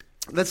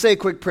Let's say a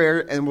quick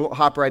prayer and we'll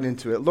hop right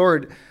into it.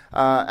 Lord,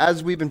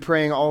 as we've been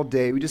praying all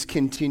day, we just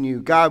continue.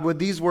 God, would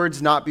these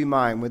words not be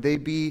mine? Would they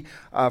be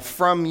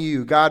from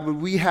you? God, would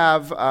we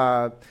have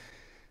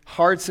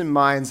hearts and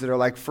minds that are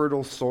like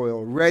fertile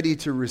soil, ready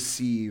to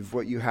receive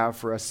what you have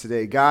for us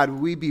today? God,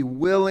 would we be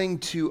willing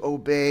to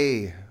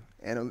obey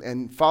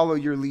and follow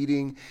your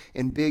leading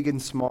in big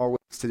and small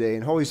ways today?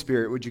 And Holy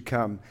Spirit, would you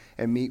come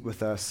and meet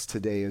with us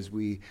today as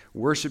we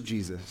worship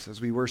Jesus, as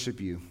we worship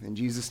you. In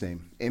Jesus'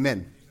 name,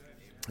 amen.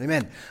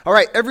 Amen. All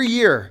right, every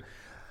year,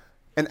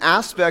 an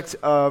aspect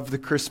of the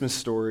Christmas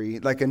story,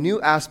 like a new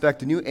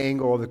aspect, a new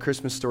angle of the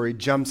Christmas story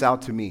jumps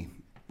out to me,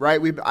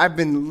 right? I've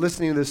been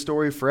listening to this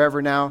story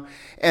forever now,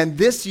 and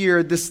this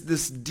year,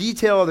 this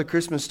detail of the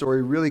Christmas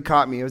story really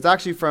caught me. It was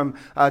actually from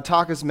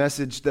Taka's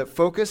message that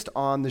focused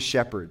on the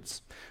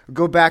shepherds.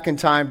 Go back in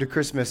time to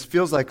Christmas.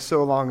 Feels like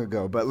so long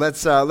ago, but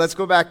let's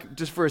go back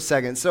just for a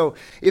second. So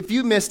if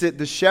you missed it,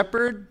 the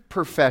shepherd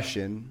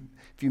profession,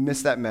 if you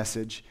missed that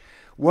message,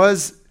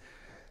 was,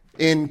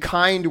 in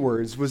kind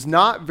words, was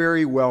not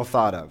very well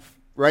thought of,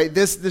 right?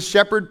 The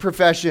shepherd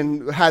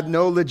profession had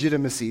no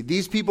legitimacy.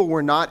 These people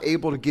were not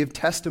able to give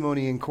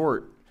testimony in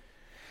court.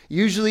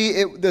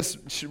 Usually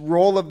this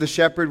role of the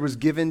shepherd was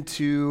given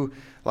to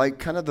like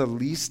kind of the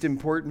least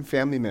important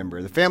family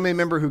member, the family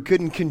member who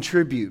couldn't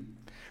contribute,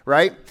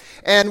 right?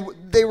 And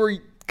they were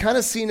kind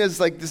of seen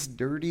as like this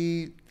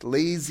dirty,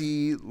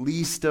 lazy,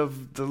 least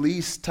of the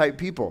least type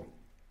people.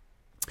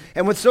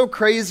 And what's so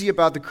crazy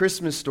about the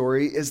Christmas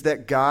story is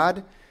that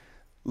God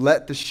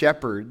let the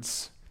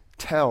shepherds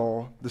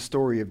tell the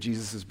story of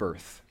Jesus'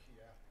 birth.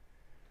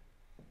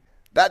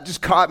 That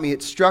just caught me.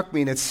 It struck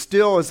me, and it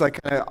still is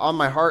like kind of on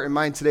my heart and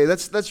mind today.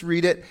 Let's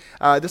read it.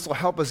 This will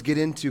help us get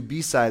into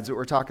B-sides, what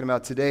we're talking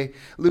about today.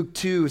 Luke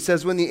 2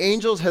 says, when the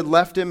angels had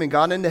left him and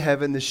gone into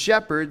heaven, the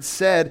shepherds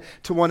said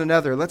to one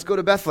another, let's go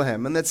to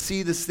Bethlehem, and let's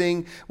see this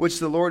thing which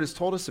the Lord has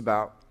told us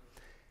about.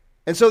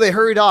 And so they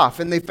hurried off,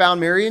 and they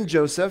found Mary and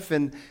Joseph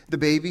and the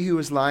baby who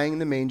was lying in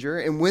the manger.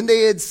 And when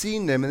they had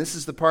seen them, and this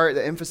is the part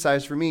that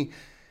emphasized for me,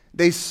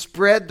 they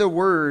spread the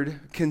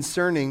word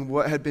concerning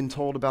what had been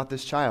told about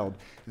this child.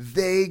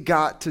 They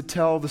got to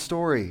tell the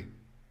story.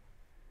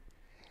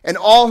 And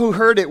all who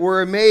heard it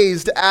were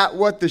amazed at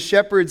what the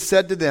shepherds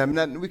said to them.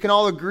 Now, we can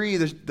all agree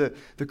the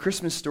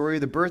Christmas story,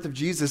 the birth of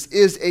Jesus,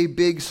 is a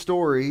big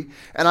story.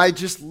 And I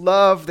just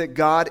love that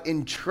God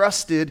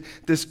entrusted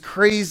this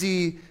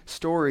crazy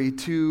story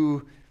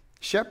to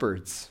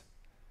shepherds.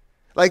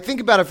 Like,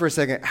 think about it for a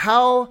second.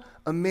 How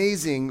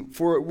amazing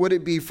would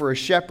it be for a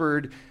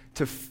shepherd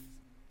to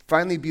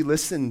finally be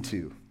listened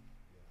to?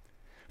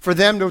 For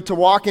them to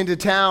walk into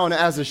town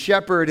as a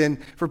shepherd,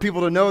 and for people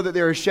to know that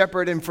they're a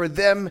shepherd, and for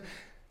them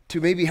to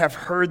maybe have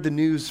heard the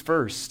news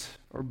first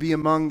or be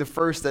among the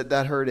first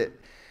that heard it.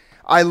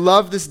 I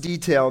love this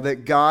detail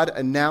that God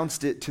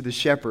announced it to the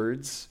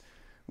shepherds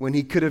when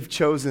he could have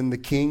chosen the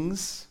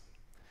kings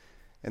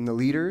and the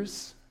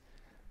leaders.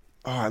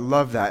 Oh, I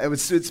love that.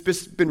 It's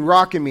just been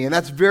rocking me, and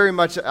that's very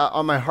much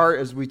on my heart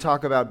as we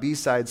talk about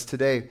B-sides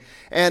today.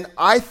 And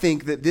I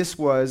think that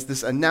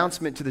this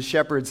announcement to the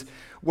shepherds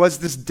was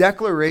this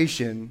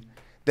declaration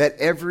that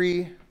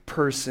every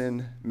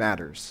person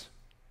matters.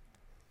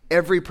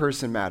 Every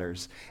person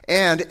matters,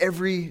 and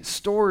every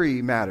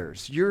story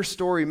matters. Your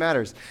story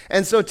matters.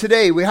 And so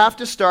today we have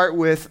to start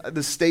with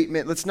the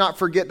statement, let's not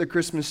forget the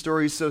Christmas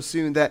story so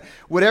soon, that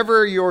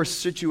whatever your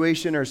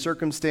situation or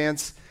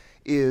circumstance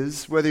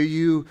is, whether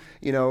you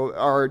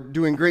are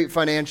doing great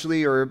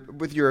financially or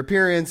with your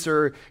appearance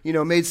or,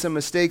 made some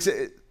mistakes,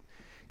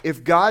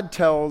 if God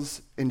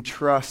tells and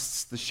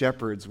trusts the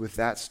shepherds with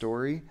that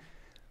story,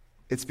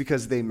 it's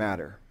because they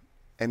matter.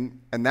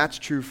 And that's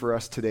true for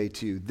us today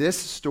too. This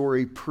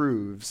story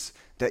proves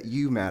that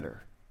you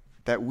matter,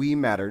 that we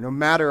matter, no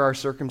matter our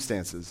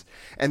circumstances.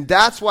 And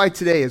that's why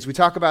today, as we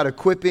talk about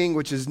equipping,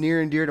 which is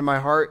near and dear to my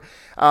heart,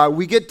 I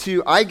get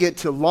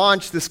to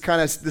launch this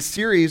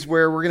series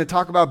where we're going to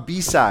talk about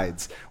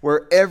B-sides,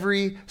 where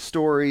every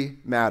story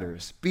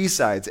matters.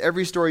 B-sides,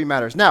 every story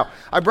matters. Now,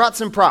 I brought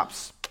some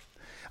props.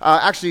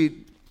 Actually,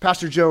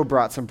 Pastor Joe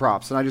brought some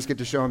props, and I just get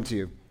to show them to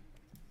you.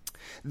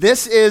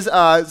 This is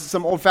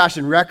some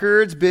old-fashioned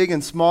records, big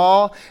and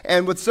small,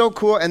 and what's so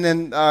cool, and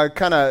then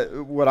kind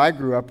of what I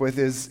grew up with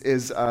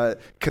is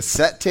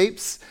cassette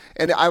tapes.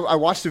 And I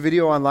watched a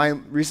video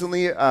online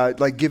recently,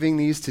 like giving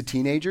these to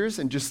teenagers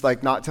and just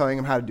like not telling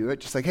them how to do it,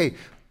 just like, hey,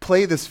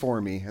 play this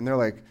for me. And they're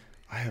like,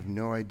 I have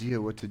no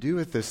idea what to do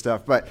with this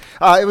stuff, but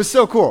it was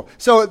so cool.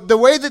 So the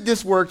way that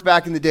this worked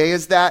back in the day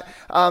is that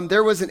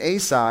there was an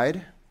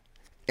A-side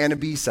and a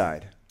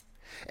B-side.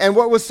 And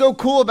what was so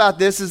cool about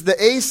this is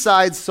the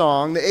A-side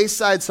song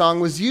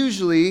was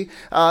usually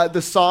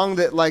the song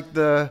that like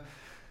the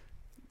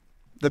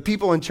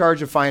people in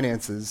charge of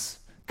finances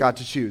got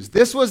to choose.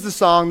 This was the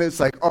song that's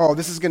like, oh,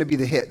 this is going to be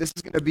the hit. This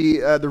is going to be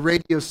the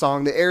radio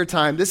song, the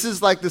airtime. This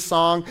is like the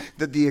song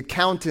that the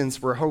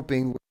accountants were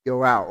hoping would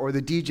go out or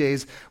the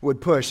DJs would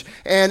push.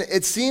 And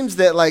it seems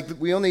that like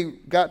we only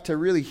got to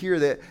really hear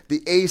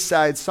the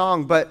A-side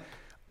song, but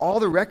all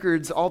the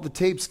records, all the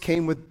tapes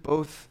came with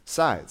both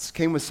sides,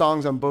 came with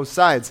songs on both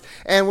sides.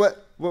 And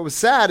what was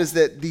sad is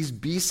that these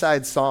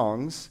B-side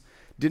songs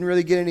didn't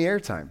really get any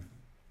airtime.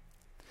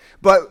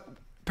 But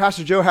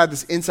Pastor Joe had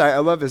this insight, I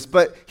love this,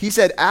 but he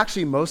said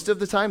actually most of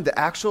the time, the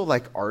actual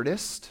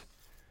artist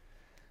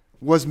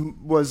was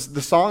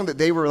the song that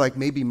they were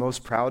maybe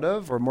most proud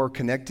of or more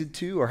connected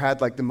to or had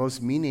the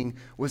most meaning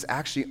was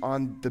actually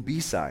on the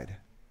B-side.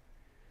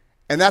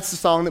 And that's the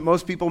song that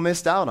most people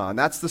missed out on.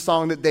 That's the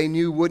song that they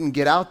knew wouldn't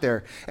get out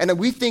there. And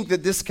we think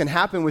that this can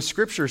happen with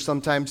Scripture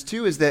sometimes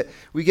too, is that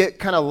we get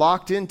kind of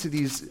locked into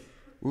these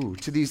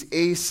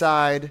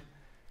A-side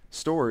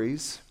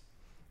stories,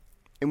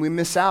 and we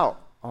miss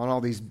out on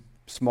all these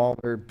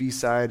smaller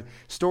B-side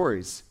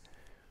stories.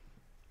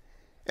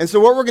 And so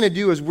what we're going to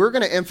do is we're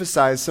going to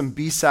emphasize some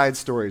B-side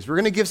stories. We're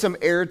going to give some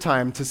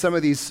airtime to some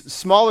of these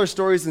smaller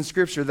stories in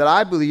Scripture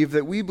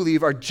that we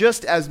believe are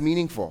just as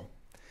meaningful.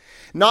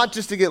 Not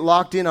just to get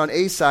locked in on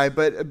A side,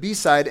 but a B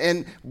side.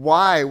 And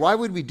why? Why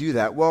would we do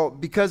that? Well,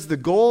 because the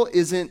goal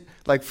isn't,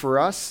 for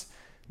us,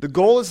 the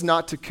goal is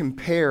not to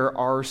compare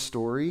our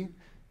story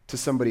to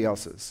somebody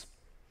else's.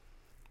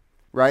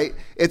 Right?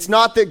 It's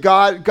not that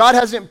God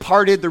hasn't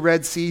parted the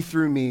Red Sea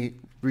through me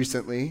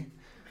recently,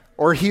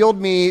 or healed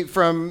me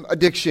from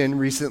addiction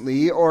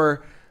recently,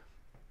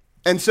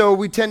 and so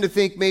we tend to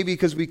think maybe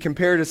because we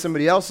compare to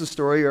somebody else's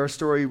story or a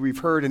story we've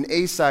heard, an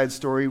A-side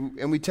story,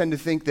 and we tend to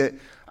think that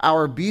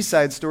our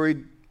B-side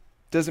story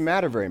doesn't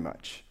matter very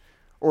much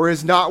or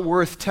is not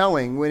worth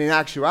telling, when in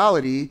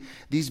actuality,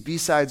 these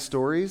B-side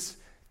stories,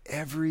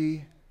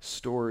 every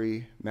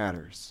story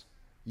matters.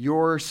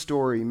 Your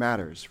story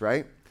matters,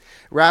 right?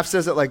 Raph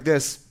says it like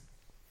this,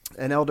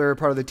 an elder,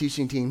 part of the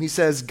teaching team. He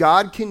says,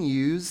 God can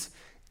use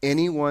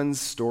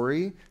anyone's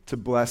story to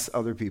bless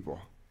other people.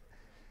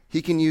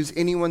 He can use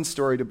anyone's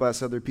story to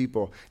bless other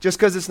people. Just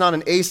because it's not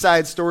an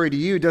A-side story to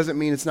you doesn't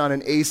mean it's not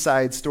an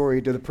A-side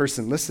story to the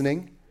person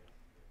listening.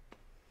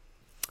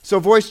 So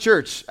Voice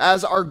Church,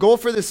 as our goal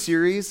for this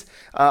series,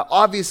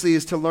 obviously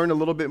is to learn a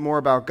little bit more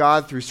about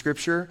God through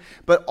Scripture,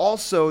 but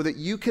also that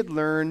you could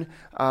learn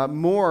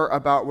more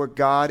about what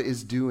God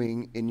is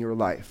doing in your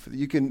life.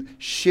 You can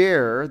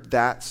share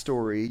that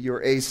story,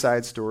 your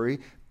A-side story,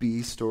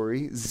 B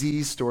story,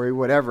 Z story,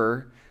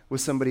 whatever,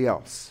 with somebody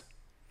else.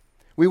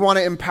 We want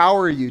to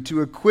empower you,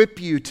 to equip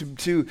you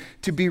to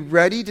be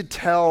ready to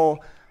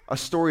tell a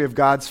story of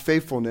God's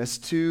faithfulness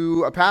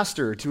to a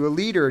pastor, to a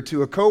leader,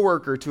 to a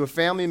coworker, to a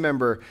family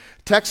member.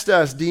 Text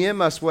us, DM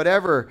us,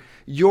 whatever.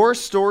 Your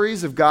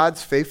stories of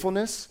God's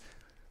faithfulness,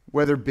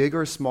 whether big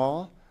or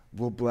small,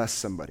 will bless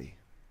somebody.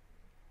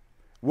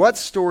 What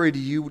story do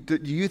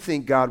you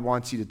think God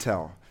wants you to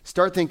tell?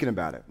 Start thinking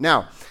about it.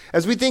 Now,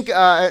 as we think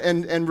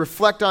and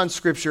reflect on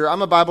Scripture,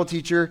 I'm a Bible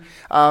teacher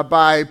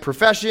by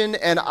profession,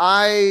 and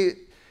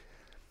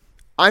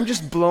I'm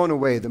just blown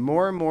away. The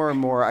more and more and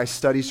more I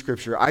study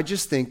Scripture, I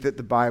just think that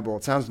the Bible,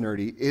 it sounds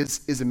nerdy,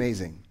 is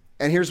amazing.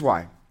 And here's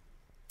why.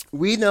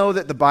 We know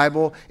that the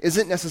Bible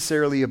isn't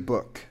necessarily a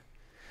book.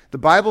 The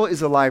Bible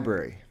is a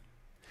library.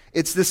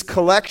 It's this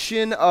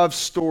collection of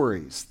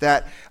stories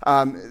that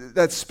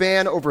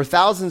span over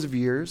thousands of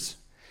years,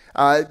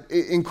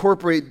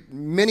 incorporate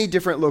many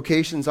different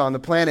locations on the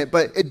planet,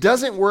 but it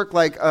doesn't work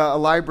like a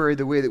library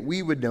the way that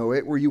we would know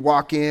it, where you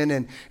walk in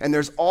and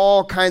there's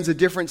all kinds of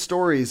different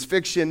stories,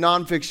 fiction,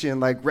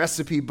 nonfiction, like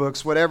recipe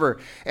books, whatever.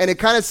 And it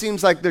kind of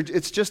seems like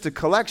it's just a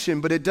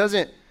collection, but it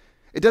doesn't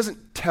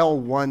tell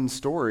one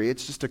story.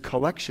 It's just a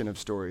collection of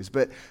stories.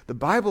 But the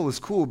Bible is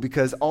cool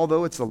because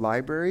although it's a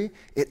library,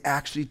 it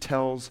actually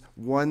tells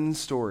one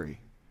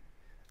story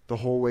the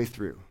whole way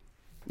through.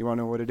 You want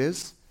to know what it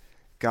is?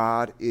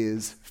 God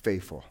is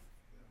faithful.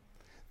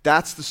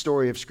 That's the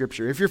story of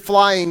Scripture. If you're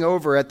flying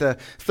over at the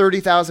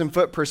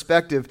 30,000-foot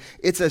perspective,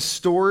 it's a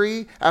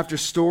story after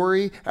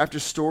story after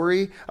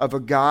story of a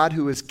God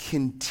who is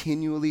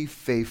continually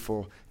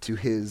faithful to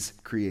his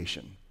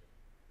creation.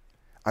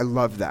 I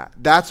love that.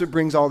 That's what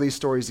brings all these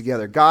stories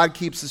together. God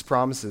keeps his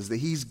promises, that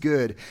he's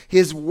good.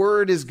 His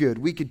word is good.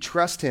 We could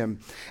trust him.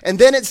 And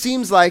then it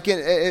seems like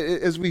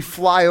as we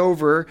fly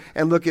over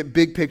and look at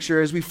big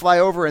picture, as we fly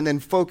over and then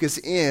focus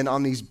in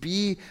on these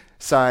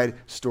B-side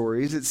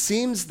stories, it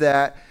seems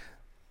that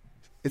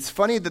it's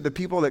funny that the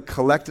people that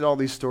collected all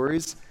these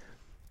stories,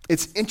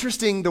 it's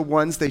interesting the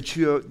ones they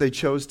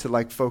chose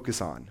to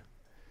focus on.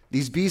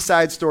 These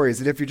B-side stories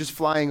that if you're just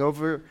flying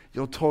over,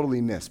 you'll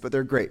totally miss, but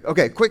they're great.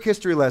 Okay, quick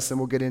history lesson,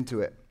 we'll get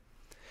into it.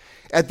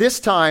 At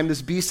this time,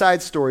 this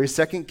B-side story,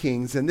 2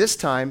 Kings, and this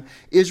time,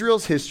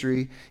 Israel's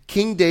history,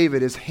 King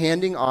David is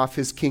handing off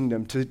his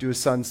kingdom to his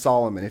son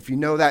Solomon. If you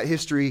know that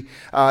history,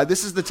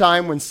 this is the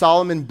time when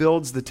Solomon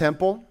builds the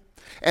temple.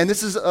 And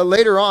this is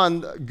later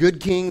on,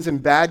 good kings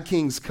and bad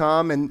kings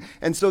come.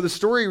 And so the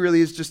story really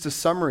is just a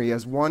summary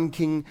as one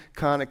king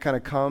kind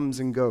of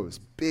comes and goes.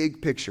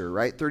 Big picture,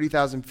 right?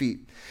 30,000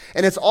 feet.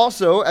 And it's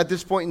also at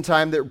this point in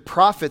time that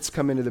prophets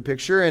come into the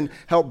picture and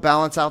help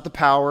balance out the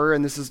power.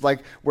 And this is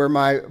like where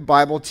my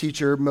Bible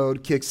teacher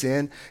mode kicks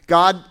in.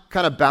 God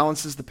kind of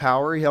balances the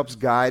power. He helps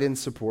guide and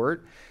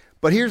support.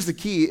 But here's the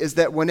key is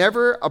that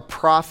whenever a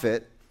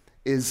prophet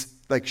is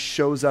like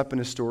shows up in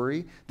a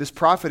story, this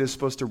prophet is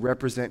supposed to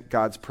represent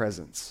God's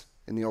presence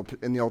in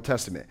the Old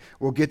Testament.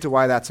 We'll get to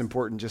why that's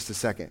important in just a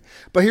second.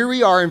 But here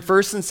we are in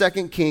 1st and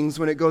 2nd Kings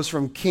when it goes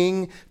from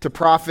king to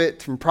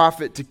prophet, from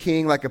prophet to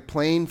king, like a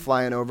plane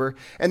flying over.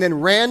 And then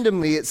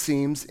randomly, it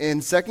seems,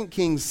 in 2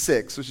 Kings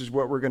 6, which is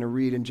what we're going to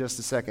read in just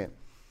a second,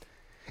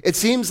 it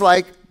seems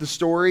like the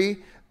story,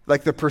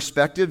 like the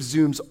perspective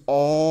zooms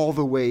all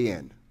the way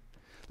in.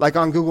 Like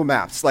on Google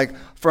Maps, like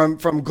from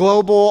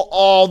global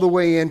all the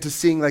way into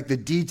seeing like the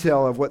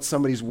detail of what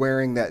somebody's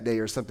wearing that day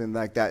or something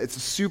like that. It's a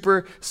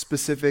super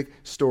specific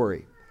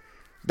story.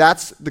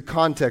 That's the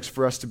context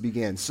for us to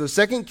begin. So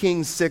 2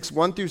 Kings 6,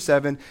 1 through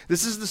 7,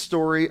 this is the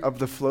story of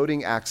the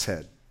floating axe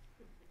head.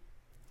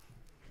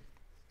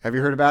 Have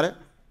you heard about it?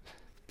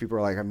 People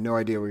are like, I have no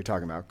idea what you're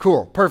talking about.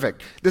 Cool,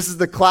 perfect. This is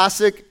the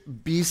classic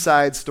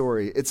B-side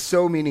story. It's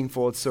so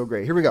meaningful, it's so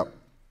great. Here we go.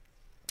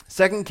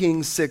 2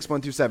 Kings 6,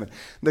 1 through 7.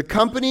 The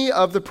company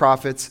of the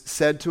prophets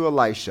said to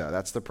Elisha,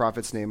 that's the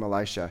prophet's name,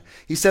 Elisha.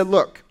 He said,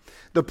 look,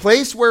 the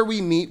place where we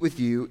meet with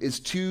you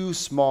is too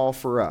small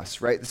for us,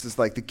 right? This is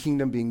like the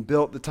kingdom being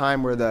built, the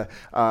time where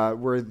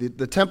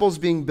the temple's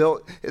being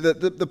built.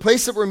 The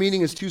place that we're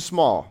meeting is too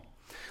small.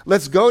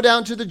 Let's go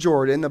down to the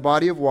Jordan, the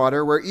body of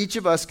water, where each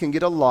of us can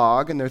get a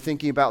log, and they're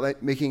thinking about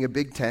like making a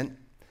big tent,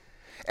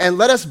 and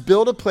let us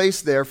build a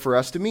place there for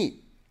us to meet.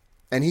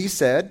 And he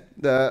said,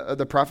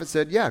 the prophet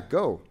said, yeah,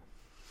 go.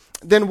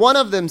 Then one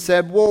of them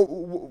said, well,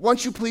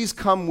 won't you please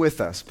come with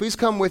us? Please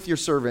come with your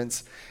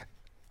servants.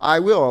 I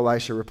will,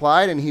 Elisha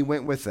replied, and he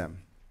went with them.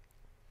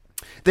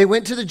 They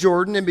went to the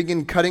Jordan and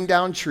began cutting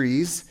down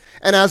trees.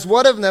 And as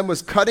one of them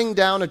was cutting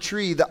down a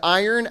tree, the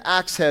iron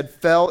axe head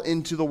fell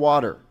into the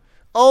water.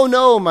 Oh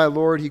no, my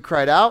Lord, he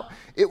cried out.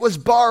 It was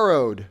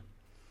borrowed.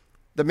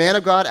 The man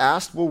of God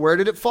asked, well, where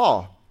did it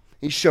fall?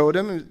 He showed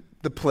him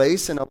the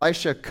place, and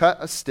Elisha cut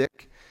a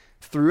stick,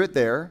 threw it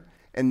there,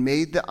 and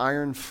made the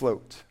iron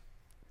float.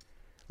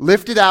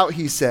 Lift it out,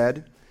 he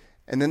said,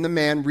 and then the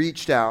man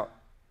reached out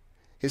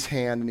his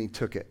hand and he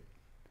took it.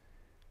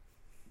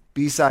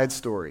 B-side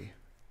story.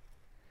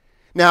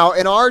 Now,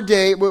 in our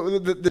day,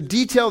 the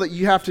detail that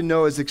you have to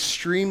know is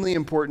extremely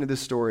important to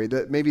this story.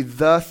 That maybe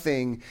the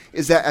thing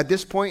is that at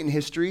this point in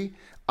history,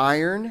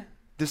 iron,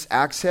 this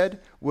axe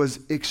head, was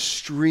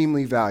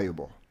extremely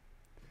valuable.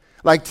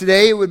 Like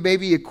today, it would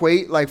maybe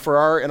equate, like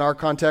in our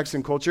context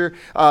and culture,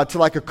 to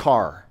like a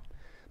car.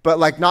 But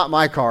like not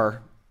my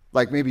car,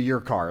 like maybe your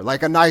car,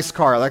 like a nice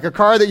car, like a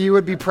car that you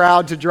would be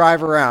proud to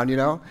drive around, you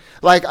know?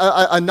 Like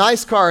a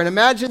nice car. And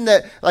imagine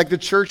that like the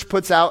church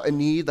puts out a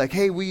need, like,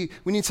 hey, we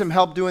need some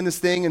help doing this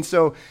thing. And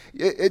so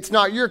it's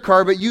not your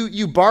car, but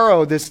you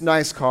borrow this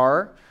nice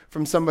car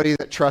from somebody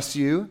that trusts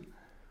you.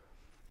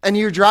 And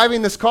you're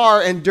driving this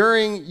car, and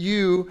during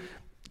you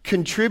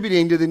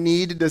contributing to the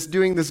need,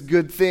 doing this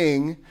good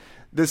thing,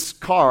 this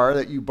car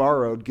that you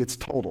borrowed gets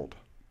totaled.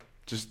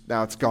 Just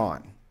now it's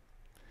gone.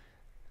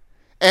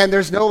 And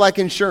there's no like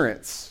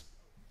insurance,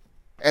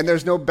 and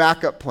there's no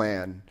backup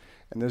plan,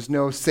 and there's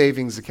no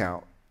savings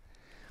account.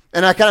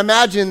 And I can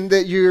imagine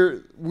that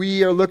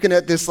we are looking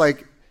at this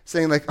like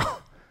saying like,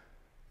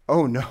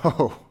 oh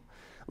no,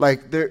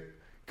 like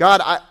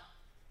God,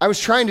 I was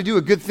trying to do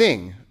a good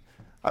thing.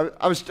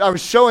 I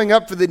was showing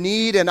up for the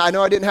need, and I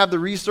know I didn't have the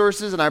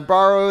resources, and I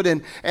borrowed,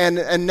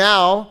 and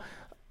now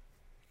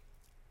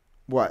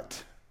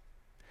what?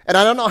 And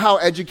I don't know how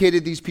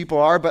educated these people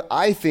are, but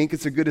I think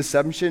it's a good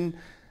assumption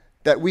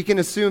that we can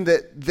assume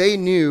that they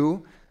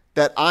knew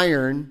that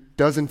iron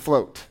doesn't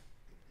float.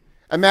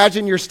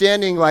 Imagine you're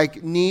standing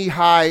like knee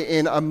high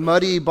in a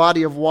muddy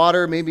body of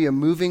water, maybe a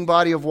moving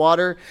body of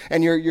water,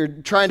 and you're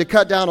trying to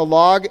cut down a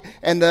log,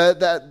 and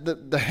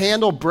the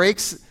handle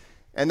breaks,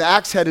 and the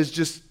axe head is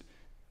just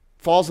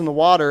falls in the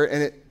water,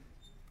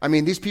 and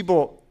these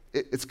people,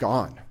 it's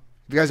gone. Have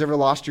you guys ever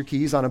lost your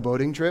keys on a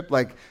boating trip?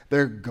 Like,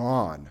 they're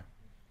gone.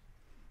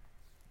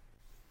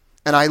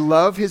 And I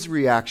love his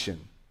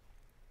reaction.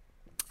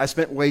 I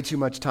spent way too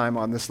much time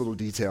on this little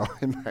detail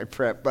in my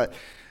prep, but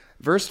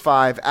verse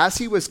 5, as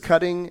he was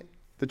cutting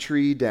the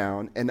tree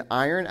down, an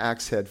iron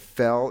axe head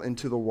fell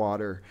into the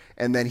water,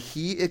 and then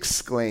he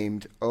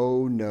exclaimed,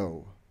 "Oh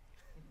no."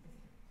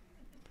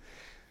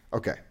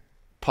 Okay,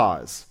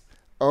 pause.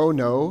 Oh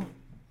no.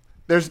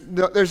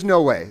 There's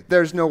no way.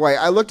 There's no way.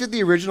 I looked at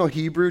the original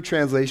Hebrew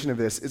translation of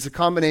this. It's a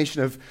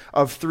combination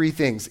of three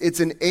things. It's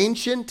an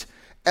ancient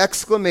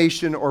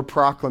exclamation or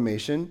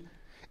proclamation,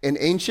 an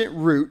ancient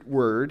root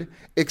word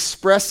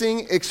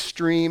expressing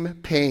extreme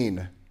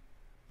pain.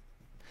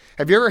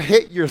 Have you ever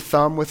hit your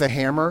thumb with a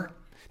hammer?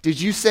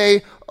 Did you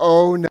say,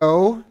 "Oh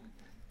no"?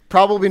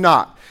 Probably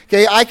not.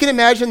 Okay, I can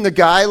imagine the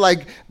guy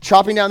like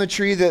chopping down the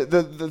tree,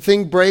 the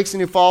thing breaks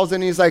and he falls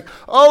and he's like,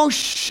 "Oh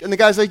shh," and the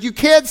guy's like, "You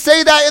can't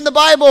say that in the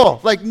Bible."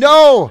 Like,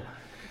 no.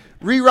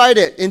 Rewrite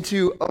it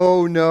into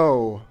 "oh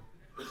no."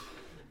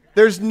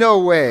 There's no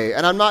way.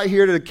 And I'm not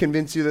here to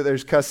convince you that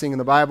there's cussing in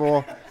the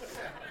Bible.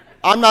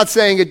 I'm not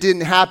saying it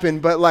didn't happen,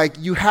 but like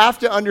you have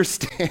to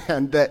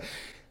understand that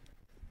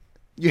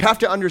you have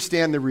to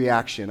understand the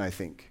reaction, I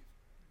think.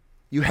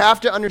 You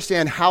have to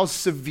understand how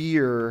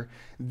severe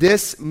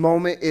this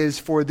moment is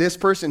for this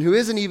person, who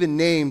isn't even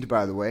named,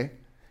 by the way.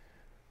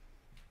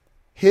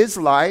 His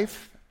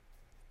life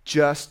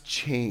just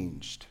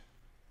changed.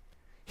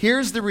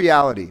 Here's the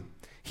reality.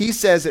 He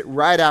says it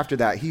right after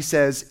that. He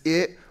says,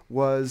 it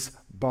was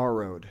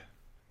borrowed.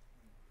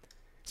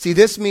 See,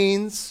 this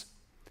means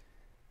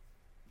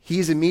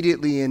he's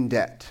immediately in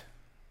debt.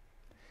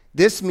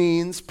 This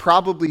means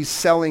probably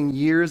selling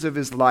years of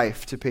his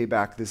life to pay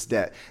back this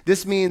debt.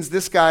 This means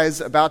this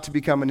guy's about to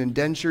become an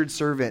indentured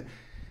servant.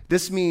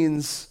 This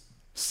means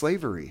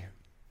slavery.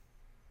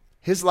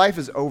 His life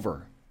is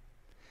over.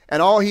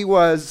 And all he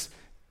was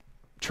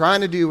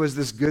trying to do was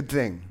this good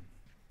thing.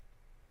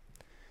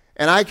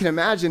 And I can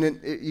imagine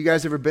it, you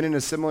guys ever been in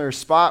a similar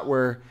spot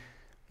where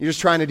you're just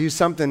trying to do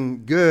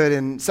something good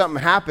and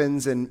something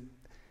happens and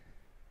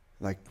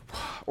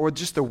or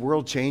just the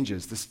world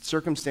changes, the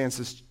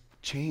circumstances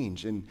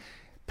change and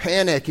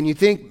panic, and you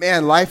think,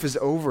 man, life is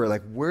over.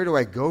 Like, where do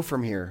I go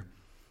from here?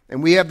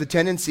 And we have the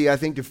tendency, I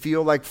think, to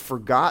feel like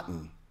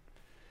forgotten.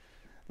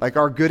 Like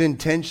our good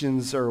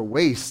intentions are a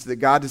waste, that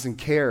God doesn't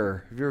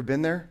care. Have you ever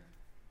been there?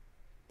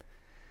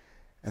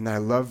 And I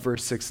love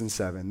verse 6 and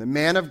 7. The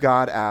man of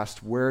God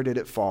asked, where did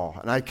it fall?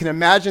 And I can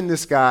imagine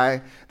this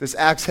guy, this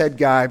axe head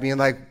guy, being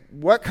like,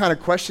 what kind of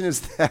question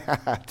is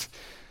that?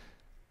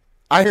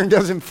 Iron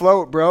doesn't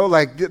float, bro.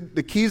 Like,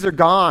 the keys are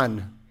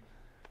gone.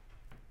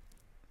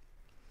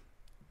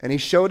 And he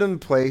showed him the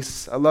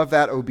place. I love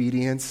that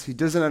obedience. He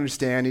doesn't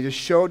understand. He just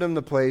showed him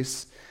the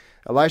place.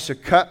 Elisha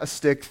cut a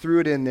stick, threw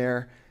it in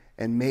there,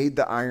 and made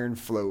the iron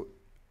float.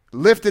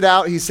 Lifted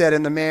out, he said,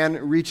 and the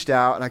man reached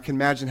out, and I can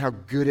imagine how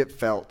good it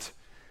felt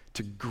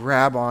to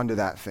grab onto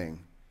that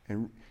thing,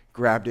 and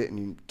grabbed it and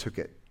he took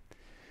it.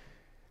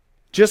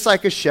 Just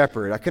like a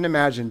shepherd, I can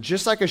imagine,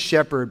 just like a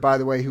shepherd, by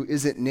the way, who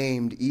isn't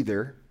named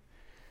either,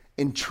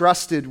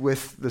 entrusted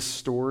with the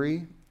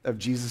story of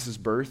Jesus'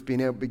 birth, being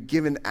able to be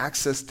given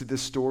access to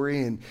this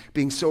story and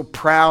being so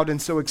proud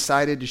and so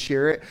excited to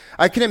share it.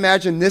 I can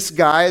imagine this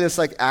guy, this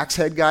like axe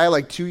head guy,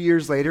 like 2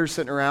 years later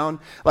sitting around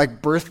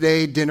like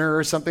birthday dinner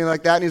or something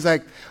like that. And he's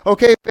like,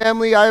 okay,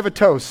 family, I have a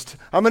toast.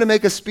 I'm going to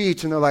make a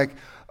speech. And they're like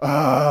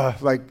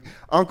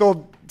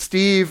Uncle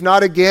Steve,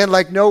 not again.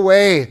 Like, no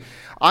way.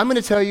 I'm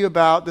going to tell you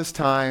about this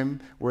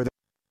time where the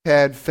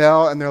head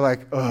fell and they're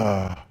like,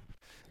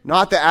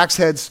 not the axe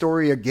head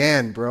story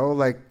again, bro.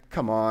 Like,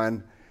 come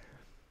on.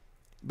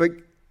 But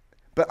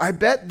I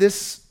bet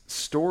this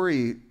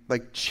story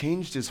like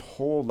changed his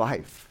whole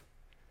life.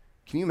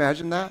 Can you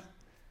imagine that?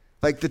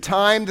 Like the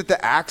time that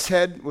the axe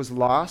head was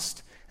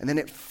lost and then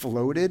it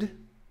floated.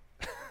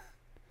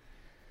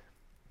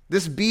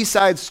 This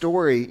B-side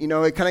story,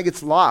 it kind of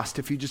gets lost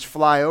if you just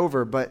fly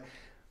over, but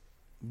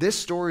this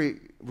story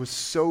was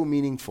so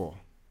meaningful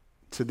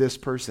to this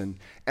person,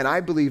 and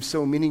I believe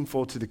so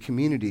meaningful to the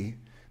community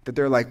that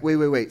they're like,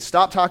 wait,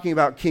 stop talking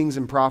about kings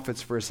and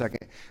prophets for a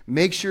second.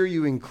 Make sure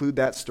you include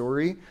that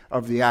story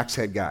of the axe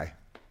head guy,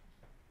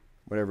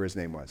 whatever his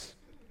name was.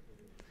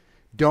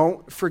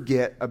 Don't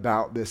forget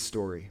about this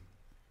story.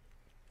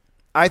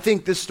 I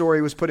think this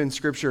story was put in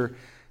Scripture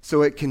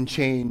so it can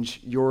change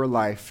your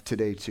life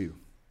today too.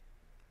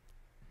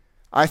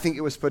 I think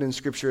it was put in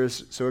Scripture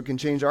so it can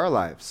change our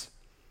lives.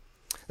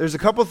 There's a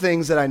couple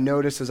things that I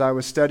noticed as I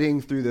was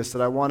studying through this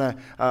that I want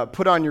to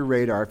put on your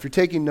radar. If you're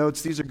taking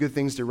notes, these are good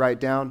things to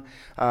write down.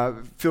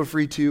 Feel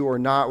free to or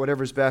not,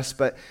 whatever's best.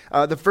 But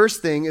the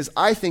first thing is,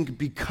 I think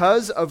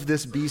because of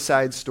this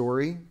B-side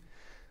story,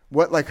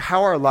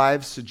 how our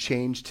lives should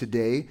change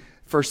today,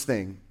 first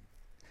thing,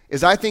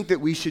 is I think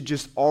that we should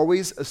just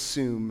always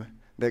assume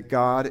that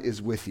God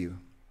is with you.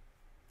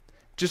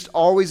 Just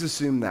always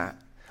assume that.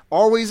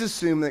 Always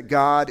assume that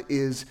God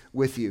is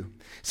with you.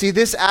 See,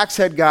 this axe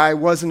head guy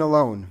wasn't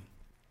alone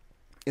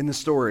in the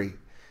story.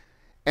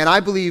 And I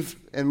believe,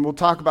 and we'll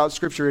talk about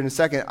Scripture in a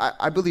second,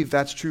 I believe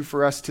that's true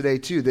for us today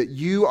too, that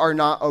you are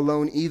not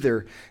alone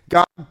either.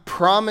 God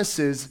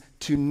promises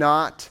to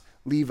not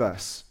leave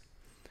us.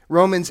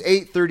 Romans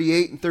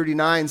 8:38 and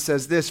 39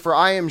 says this, for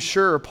I am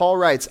sure, Paul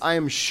writes, I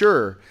am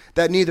sure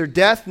that neither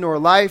death nor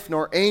life,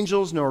 nor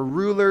angels, nor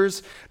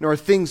rulers, nor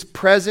things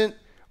present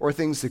or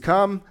things to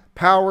come,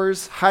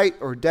 powers, height,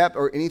 or depth,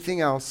 or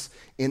anything else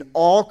in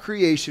all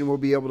creation will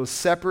be able to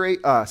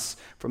separate us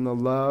from the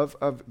love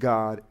of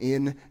God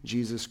in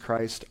Jesus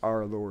Christ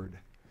our Lord.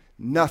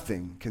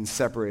 Nothing can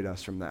separate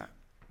us from that.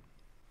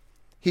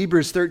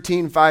 Hebrews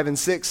 13:5 and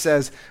 6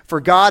 says,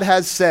 for God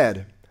has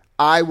said,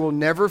 I will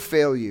never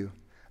fail you.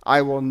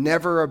 I will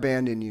never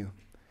abandon you.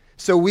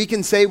 So we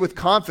can say with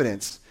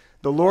confidence,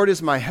 the Lord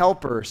is my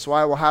helper, so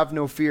I will have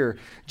no fear.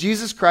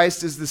 Jesus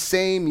Christ is the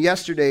same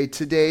yesterday,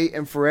 today,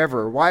 and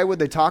forever. Why would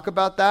they talk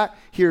about that?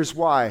 Here's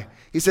why.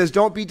 He says,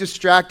 don't be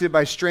distracted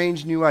by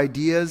strange new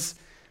ideas.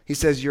 He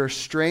says, your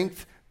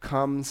strength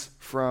comes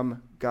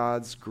from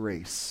God's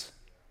grace.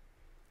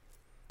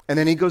 And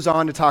then he goes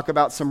on to talk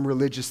about some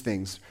religious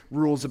things,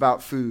 rules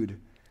about food.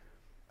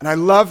 And I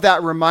love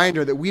that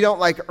reminder that we don't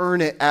like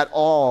earn it at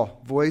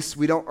all, Voice.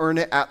 We don't earn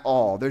it at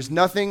all. There's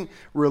nothing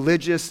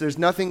religious. There's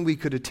nothing we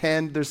could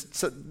attend.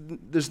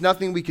 There's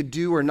nothing we could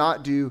do or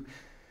not do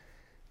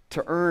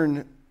to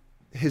earn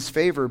his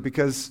favor,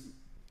 because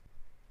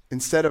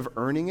instead of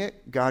earning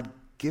it, God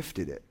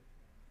gifted it.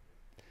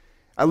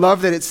 I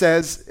love that it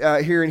says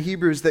here in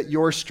Hebrews that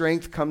your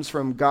strength comes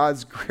from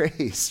God's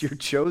grace. You're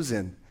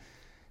chosen,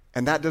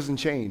 and that doesn't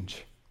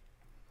change.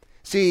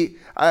 See,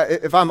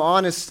 if I'm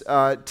honest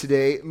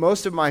today,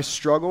 most of my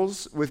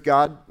struggles with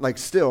God,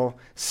 still,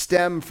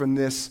 stem from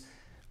this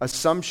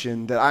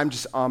assumption that I'm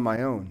just on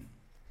my own.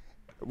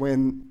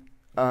 When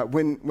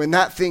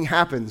that thing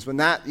happens, when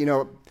that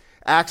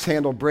axe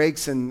handle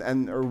breaks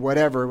or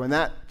whatever, when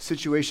that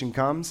situation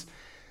comes,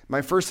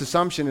 my first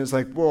assumption is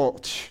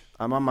well,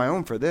 I'm on my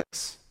own for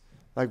this.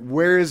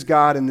 Where is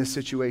God in this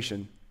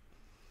situation?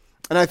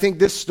 And I think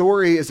this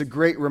story is a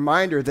great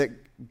reminder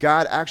that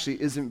God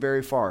actually isn't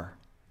very far.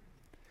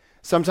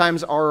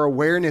 Sometimes our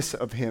awareness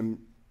of him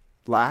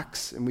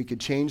lacks, and we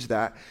could change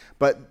that.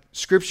 But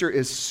Scripture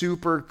is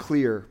super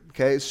clear,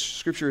 okay?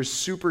 Scripture is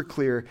super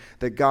clear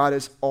that God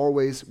is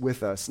always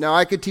with us. Now,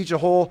 I could teach a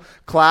whole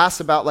class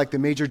about the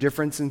major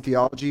difference in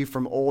theology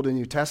from Old and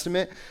New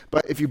Testament,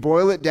 but if you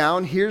boil it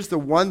down, here's the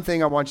one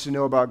thing I want you to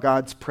know about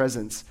God's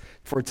presence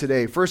for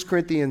today. 1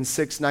 Corinthians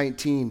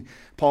 6:19,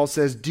 Paul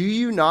says, "Do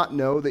you not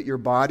know that your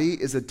body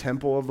is a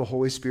temple of the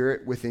Holy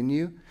Spirit within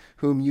you,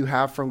 whom you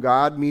have from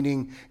God?"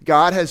 Meaning,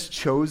 God has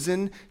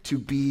chosen to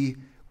be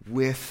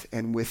with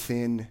and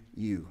within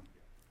you.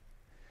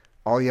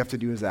 All you have to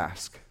do is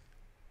ask.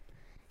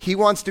 He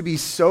wants to be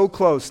so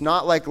close,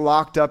 not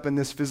locked up in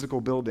this physical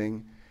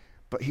building,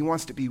 but he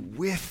wants to be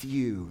with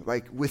you,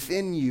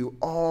 within you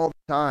all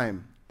the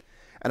time.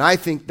 And I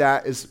think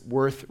that is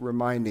worth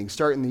reminding,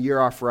 starting the year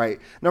off right.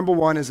 Number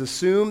one is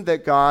assume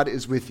that God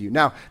is with you.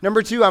 Now,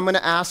 number two, I'm going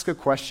to ask a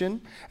question,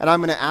 and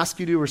I'm going to ask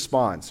you to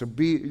respond. So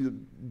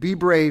be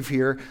brave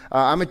here.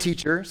 I'm a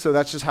teacher, so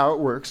that's just how it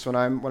works when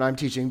I'm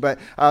teaching. But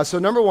so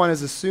number one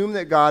is assume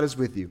that God is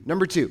with you.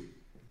 Number two,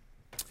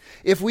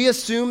 if we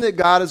assume that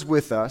God is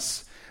with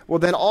us, well,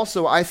 then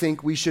also I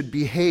think we should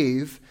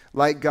behave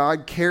like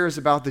God cares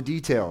about the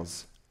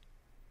details.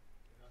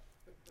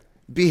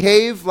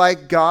 Behave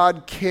like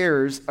God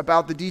cares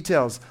about the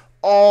details.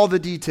 All the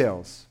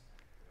details.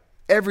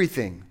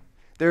 Everything.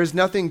 There is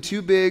nothing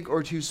too big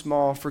or too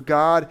small for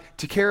God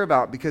to care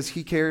about, because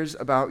he cares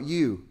about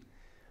you.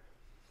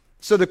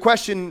 So the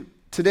question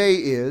today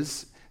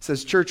is, it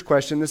says church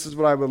question, this is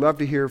what I would love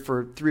to hear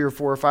for 3 or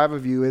 4 or 5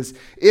 of you, is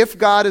if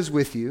God is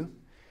with you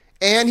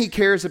and he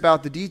cares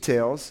about the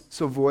details,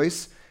 so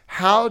Voice,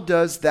 how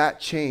does that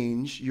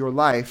change your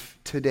life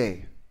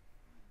today?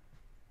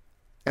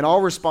 And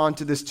I'll respond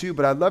to this too,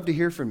 but I'd love to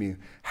hear from you.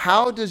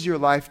 How does your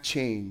life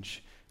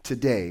change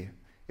today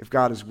if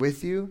God is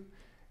with you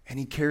and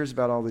he cares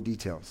about all the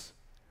details?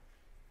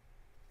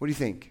 What do you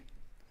think?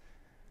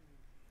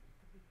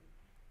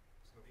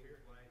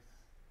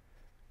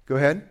 Go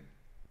ahead.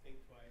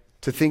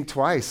 To think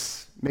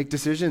twice. Make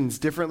decisions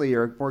differently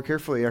or more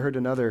carefully. I heard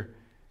another.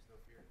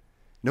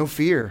 No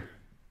fear.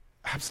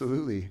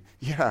 Absolutely.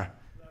 Yeah.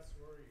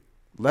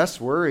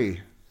 Less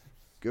worry.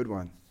 Good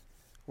one.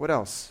 What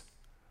else?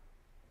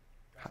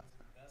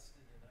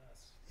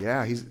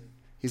 Yeah,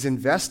 he's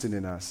invested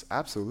in us.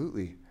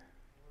 Absolutely.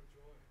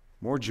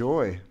 More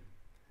joy.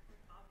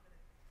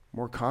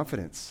 More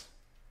confidence.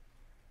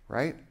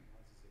 Right?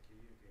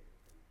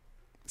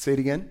 Say it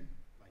again.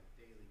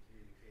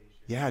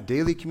 Yeah,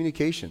 daily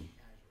communication.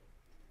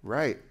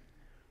 Right.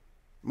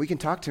 We can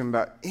talk to him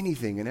about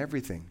anything and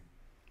everything.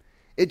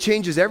 It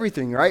changes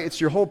everything, right?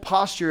 It's your whole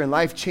posture in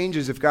life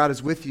changes if God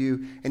is with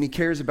you and he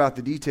cares about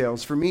the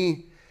details. For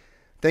me,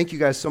 thank you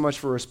guys so much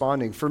for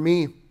responding. For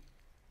me,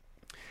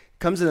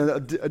 comes in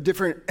a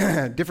different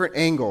different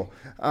angle.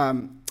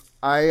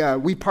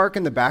 We park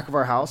in the back of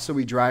our house, so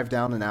we drive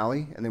down an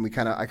alley, and then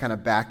I kind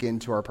of back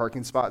into our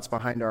parking spots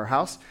behind our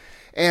house.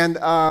 And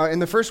in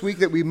the first week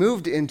that we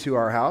moved into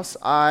our house,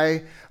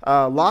 I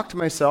locked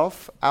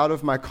myself out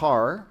of my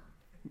car,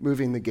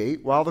 moving the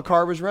gate, while the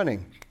car was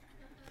running.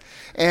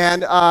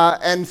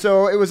 And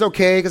so it was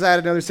okay because I had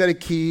another set of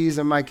keys,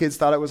 and my kids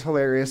thought it was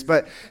hilarious.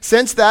 But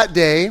since that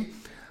day,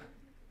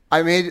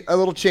 I made a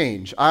little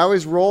change. I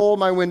always roll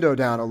my window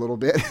down a little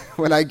bit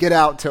when I get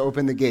out to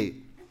open the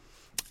gate,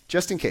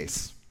 just in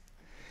case.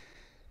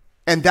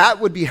 And that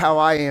would be how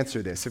I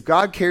answer this. If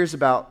God cares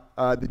about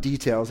the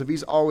details, if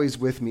he's always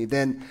with me,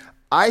 then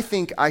I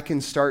think I can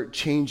start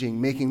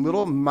changing, making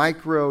little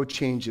micro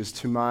changes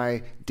to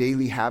my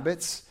daily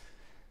habits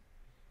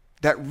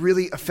that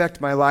really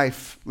affect my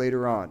life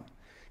later on.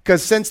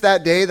 Because since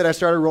that day that I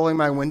started rolling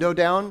my window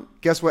down,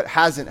 guess what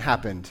hasn't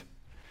happened?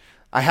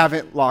 I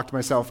haven't locked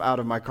myself out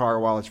of my car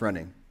while it's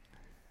running,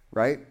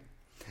 right?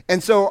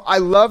 And so I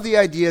love the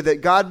idea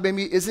that God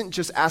maybe isn't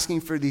just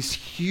asking for these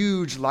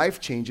huge life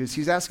changes.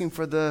 He's asking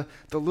for the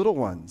little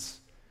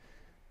ones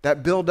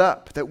that build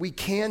up, that we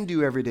can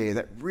do every day,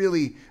 that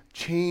really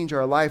change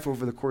our life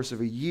over the course of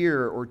a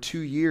year or 2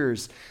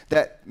 years,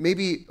 that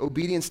maybe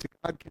obedience to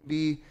God can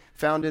be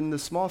found in the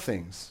small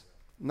things,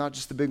 not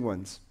just the big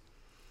ones.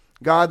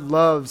 God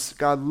loves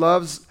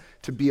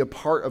to be a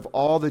part of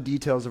all the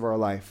details of our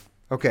life.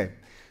 Okay,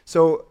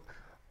 so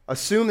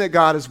assume that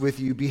God is with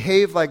you.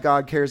 Behave like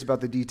God cares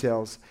about the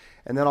details.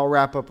 And then I'll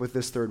wrap up with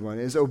this third one,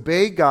 is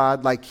obey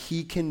God like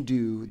he can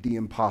do the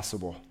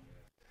impossible.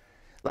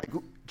 Like,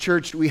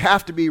 church, we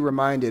have to be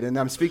reminded, and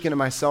I'm speaking to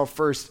myself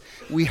first,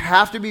 we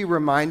have to be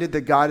reminded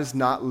that God is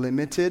not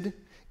limited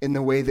in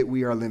the way that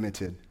we are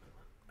limited.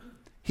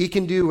 He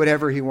can do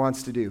whatever he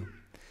wants to do.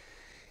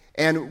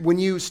 And when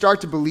you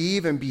start to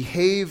believe and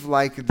behave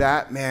like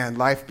that, man,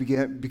 life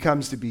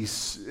gets to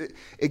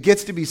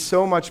be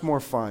so much more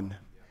fun.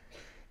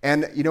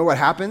 And you know what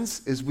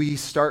happens is we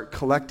start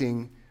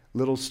collecting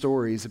little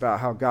stories about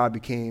how God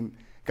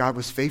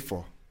was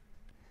faithful.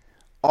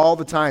 All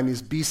the time,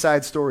 these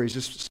B-side stories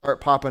just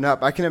start popping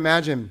up. I can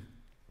imagine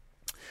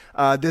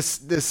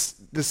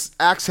this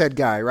axe head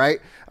guy, right?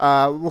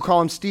 We'll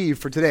call him Steve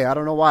for today. I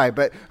don't know why,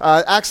 but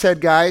axe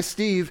head guy,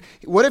 Steve,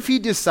 what if he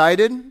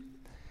decided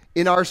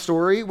in our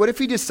story, what if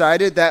he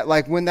decided that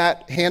like when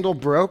that handle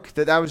broke,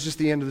 that was just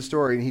the end of the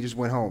story and he just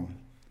went home?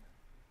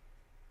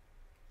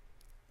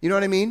 You know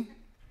what I mean?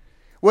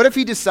 What if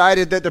he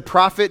decided that the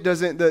prophet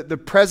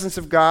the presence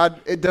of God,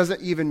 it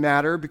doesn't even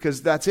matter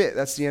because that's it.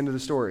 That's the end of the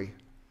story.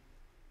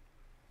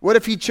 What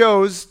if he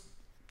chose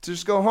to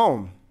just go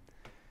home?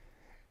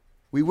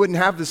 We wouldn't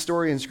have this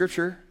story in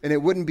Scripture, and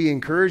it wouldn't be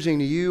encouraging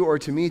to you or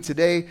to me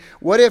today.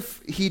 What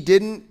if he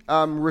didn't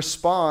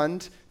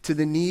respond to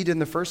the need in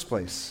the first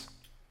place?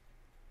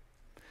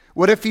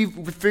 What if he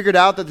figured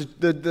out that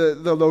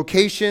the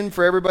location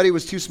for everybody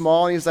was too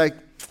small, and he's like,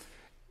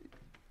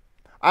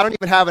 I don't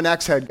even have an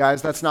axe head,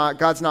 guys. God's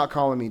not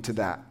calling me to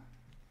that.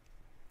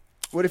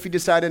 What if he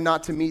decided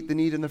not to meet the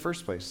need in the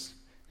first place?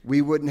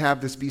 We wouldn't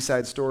have this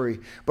B-side story.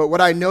 But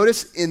what I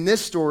notice in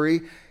this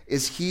story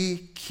is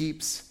he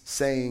keeps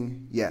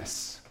saying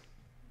yes.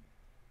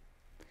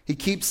 He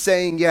keeps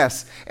saying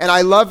yes. And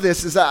I love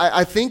this, is that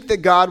I think that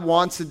God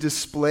wants to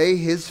display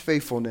his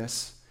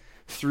faithfulness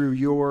through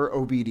your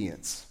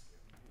obedience.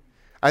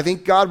 I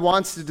think God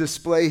wants to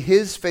display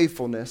his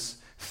faithfulness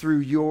through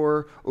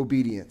your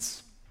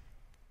obedience.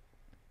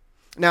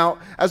 Now,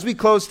 as we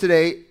close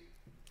today,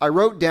 I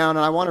wrote down,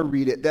 and I want to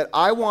read it, that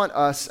I want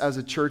us as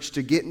a church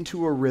to get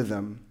into a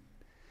rhythm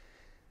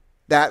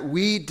that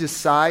we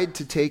decide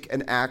to take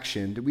an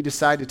action, that we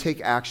decide to take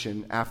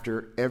action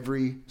after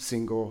every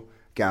single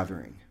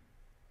gathering.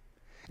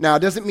 Now, it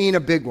doesn't mean a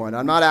big one.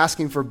 I'm not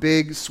asking for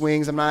big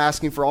swings. I'm not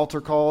asking for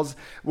altar calls.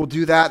 We'll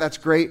do that. That's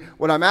great.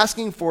 What I'm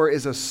asking for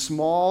is a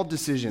small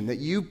decision that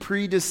you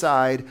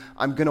pre-decide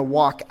I'm going to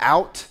walk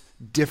out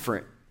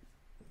different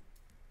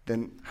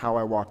than how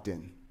I walked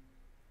in.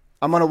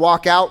 I'm going to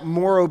walk out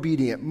more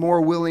obedient,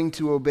 more willing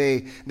to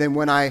obey than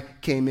when I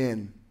came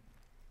in.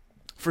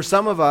 For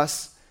some of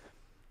us,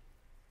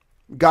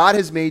 God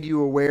has made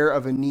you aware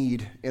of a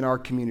need in our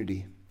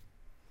community,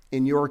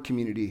 in your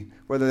community,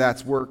 whether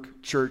that's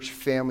work, church,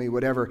 family,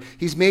 whatever.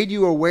 He's made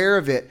you aware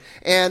of it.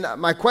 And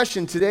my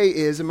question today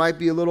is, it might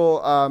be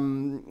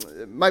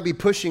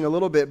pushing a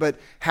little bit, but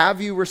have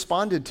you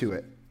responded to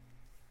it?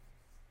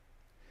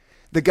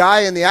 The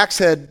guy in the axe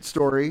head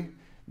story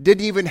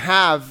didn't even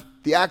have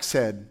the axe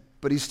head,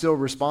 but he still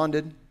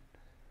responded.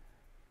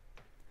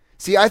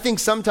 See, I think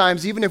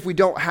sometimes, even if we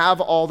don't have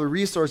all the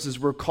resources,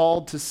 we're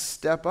called to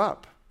step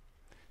up,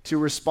 to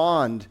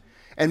respond.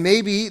 And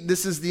maybe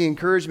this is the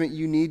encouragement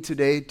you need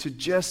today, to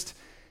just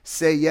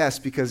say yes,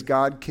 because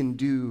God can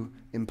do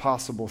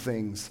impossible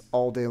things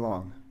all day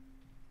long.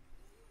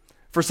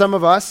 For some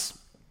of us,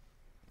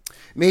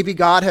 maybe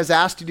God has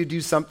asked you to do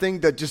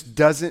something that just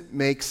doesn't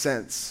make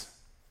sense.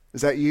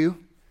 Is that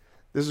you?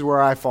 This is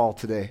where I fall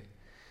today.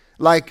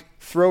 Like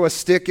throw a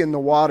stick in the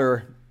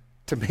water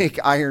to make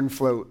iron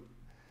float.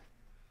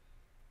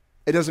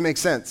 It doesn't make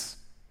sense.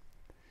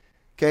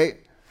 Okay?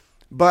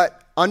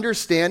 But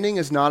understanding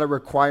is not a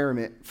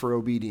requirement for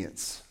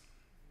obedience.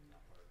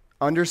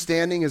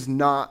 Understanding is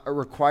not a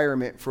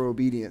requirement for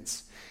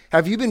obedience.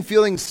 Have you been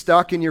feeling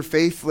stuck in your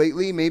faith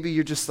lately? Maybe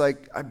you're just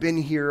like, I've been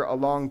here a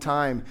long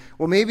time.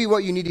 Well, maybe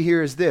what you need to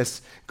hear is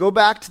this. Go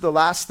back to the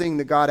last thing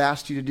that God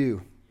asked you to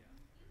do.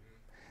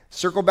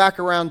 Circle back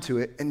around to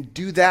it and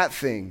do that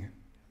thing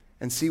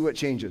and see what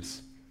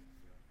changes.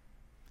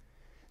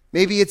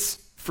 Maybe it's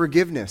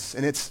forgiveness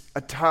and it's a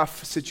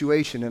tough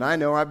situation, and I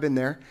know I've been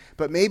there,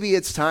 but maybe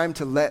it's time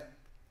to let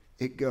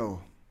it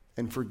go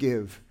and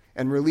forgive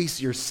and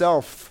release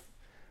yourself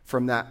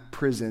from that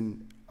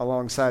prison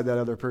alongside that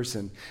other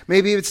person.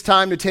 Maybe it's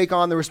time to take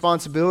on the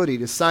responsibility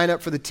to sign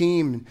up for the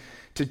team,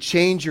 to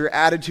change your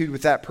attitude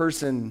with that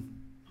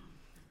person.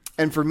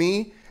 And for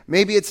me,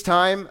 maybe it's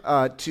time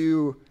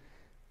to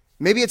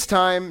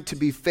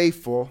be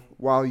faithful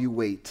while you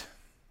wait.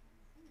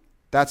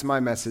 That's my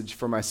message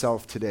for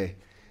myself today.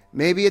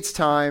 Maybe it's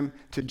time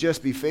to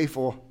just be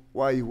faithful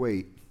while you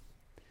wait.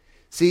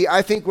 See,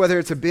 I think whether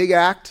it's a big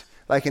act,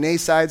 like an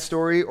A-side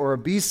story, or a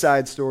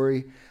B-side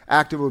story,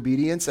 act of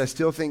obedience, I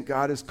still think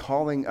God is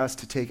calling us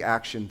to take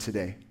action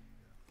today.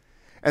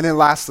 And then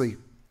lastly,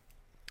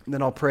 And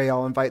then I'll pray.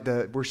 I'll invite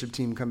the worship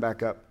team to come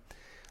back up.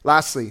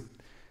 Lastly,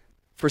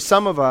 for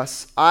some of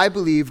us, I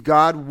believe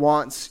God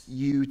wants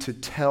you to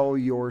tell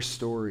your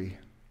story.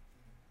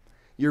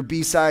 Your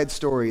B-side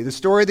story. The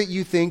story that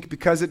you think,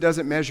 because it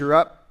doesn't measure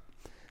up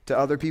to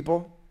other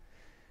people,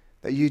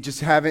 that you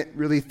just haven't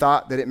really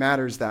thought that it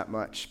matters that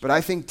much. But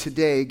I think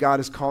today God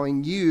is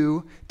calling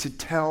you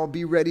to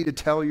be ready to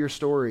tell your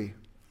story.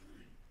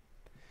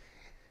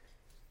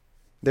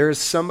 There is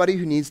somebody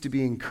who needs to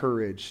be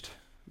encouraged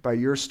by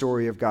your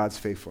story of God's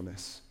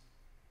faithfulness.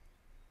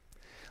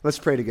 Let's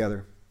pray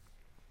together.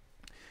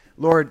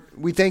 Lord,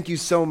 we thank you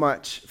so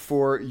much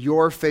for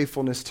your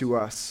faithfulness to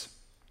us.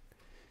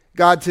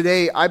 God,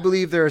 today I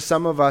believe there are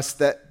some of us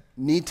that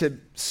need to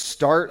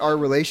start our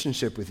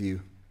relationship with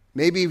you.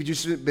 Maybe we've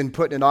just been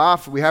putting it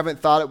off. We haven't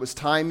thought it was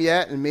time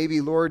yet. And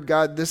maybe, Lord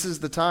God, this is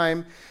the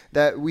time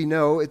that we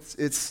know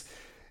it's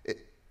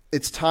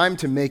time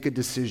to make a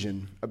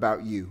decision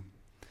about you.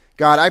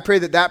 God, I pray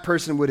that that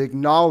person would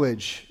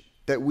acknowledge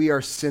that we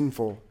are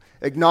sinful,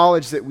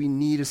 acknowledge that we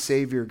need a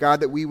Savior.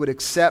 God, that we would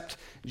accept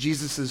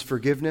Jesus'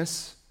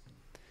 forgiveness,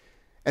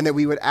 and that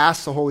we would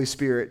ask the Holy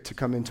Spirit to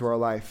come into our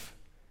life.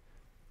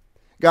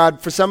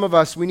 God, for some of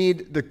us, we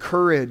need the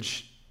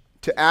courage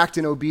to act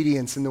in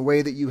obedience in the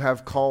way that you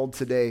have called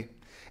today.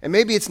 And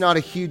maybe it's not a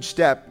huge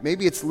step.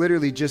 Maybe it's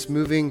literally just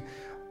moving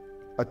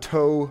a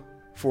toe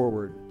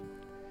forward.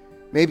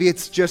 Maybe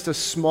it's just a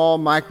small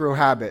micro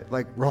habit,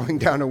 like rolling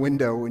down a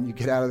window when you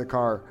get out of the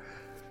car.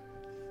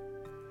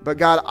 But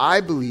God, I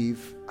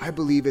believe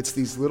it's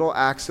these little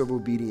acts of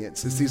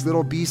obedience. It's these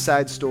little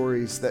B-side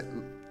stories that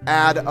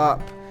add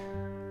up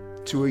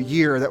to a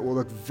year that will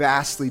look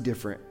vastly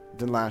different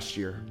than last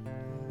year.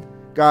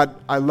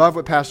 God, I love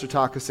what Pastor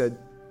Taka said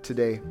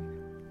today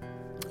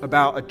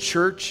about a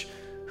church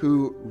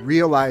who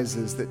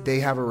realizes that they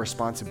have a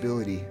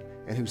responsibility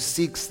and who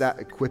seeks that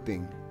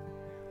equipping.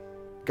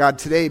 God,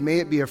 today, may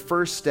it be a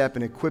first step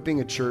in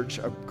equipping a church,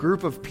 a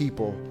group of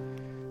people,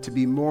 to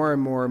be more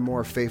and more and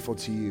more faithful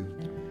to you,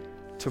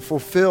 to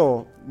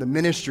fulfill the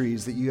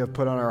ministries that you have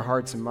put on our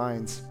hearts and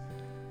minds.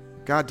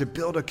 God, to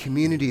build a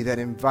community that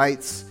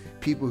invites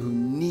people who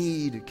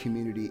need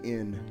community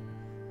in,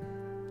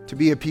 to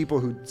be a people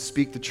who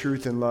speak the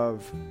truth in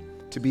love,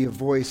 to be a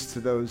voice to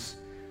those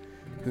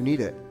who need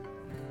it.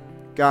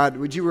 God,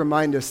 would you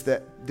remind us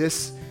that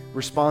this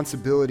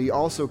responsibility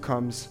also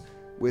comes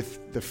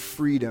with the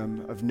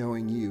freedom of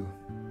knowing you.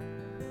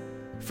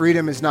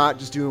 Freedom is not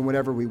just doing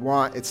whatever we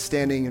want. It's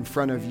standing in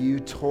front of you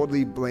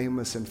totally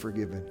blameless and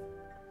forgiven.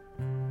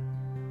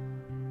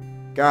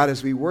 God,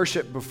 as we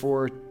worship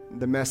before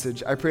the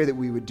message, I pray that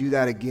we would do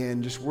that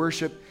again. Just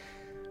worship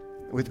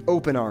with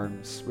open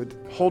arms, with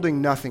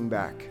holding nothing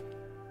back.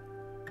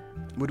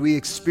 Would we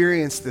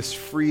experience this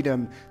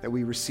freedom that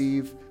we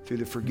receive through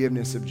the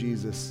forgiveness of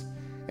Jesus?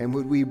 And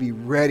would we be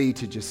ready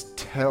to just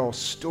tell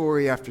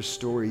story after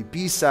story,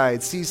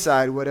 B-side,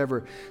 C-side,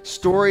 whatever,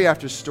 story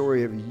after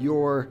story of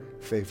your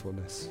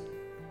faithfulness?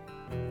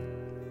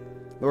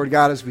 Lord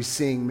God, as we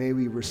sing, may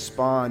we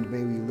respond,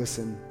 may we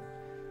listen.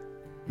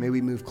 May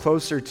we move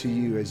closer to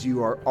you as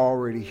you are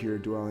already here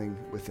dwelling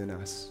within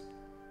us.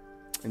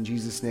 In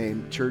Jesus'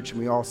 name, church, and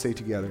we all say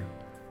together,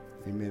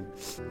 amen.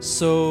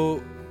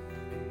 So,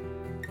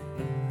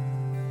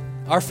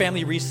 our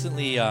family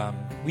recently,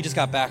 we just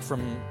got back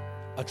from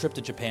a trip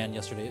to Japan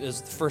yesterday. It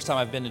was the first time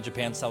I've been to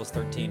Japan since I was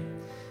 13,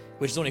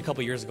 which is only a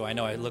couple years ago. I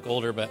know I look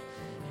older, but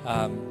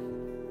a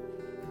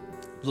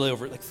little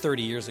over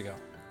 30 years ago.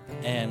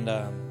 And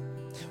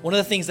one of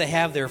the things they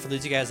have there for those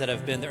of you guys that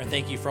have been there, and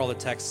thank you for all the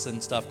texts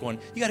and stuff going,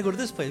 you got to go to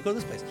this place, go to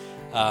this place.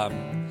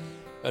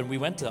 And we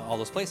went to all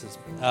those places.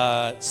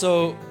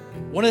 So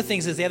one of the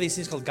things is they have these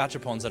things called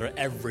gachapons that are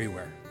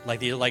everywhere.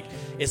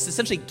 It's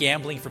essentially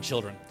gambling for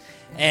children.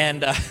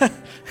 And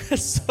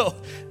so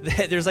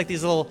there's like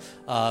these little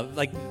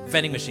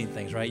vending machine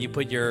things, right? You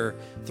put your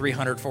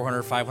 300,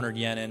 400, 500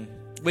 yen in,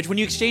 which when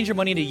you exchange your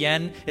money into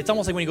yen, it's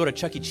almost like when you go to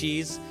Chuck E.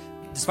 Cheese,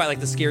 despite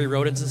like the scary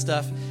rodents and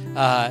stuff,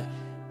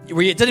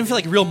 where it doesn't feel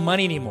like real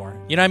money anymore.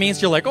 You know what I mean?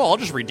 So you're like, oh, I'll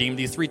just redeem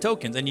these 3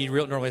 tokens, and you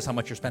realize how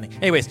much you're spending.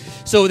 Anyways,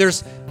 so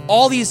there's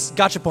all these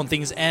gachapon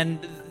things, and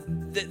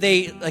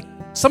they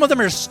some of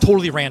them are just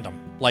totally random.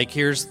 Like,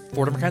 here's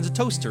 4 different kinds of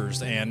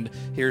toasters, and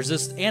here's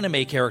this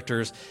anime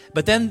characters.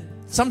 But then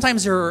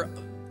sometimes they're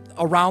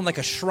around like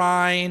a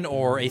shrine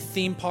or a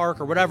theme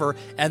park or whatever,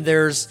 and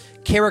there's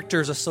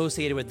characters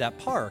associated with that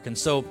park. And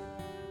so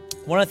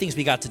one of the things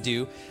we got to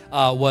do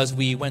was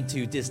we went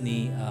to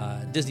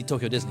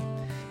Tokyo Disney.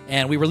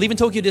 And we were leaving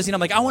Tokyo Disney, and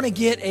I'm like, I want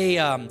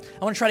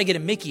to try to get a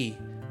Mickey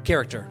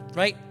character,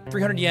 right?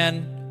 300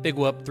 yen, big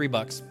whoop, $3,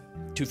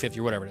 $2.50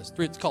 or whatever it is.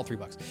 It's called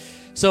 $3.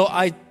 So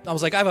I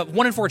was like, I have a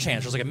 1 in 4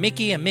 chance. There's like a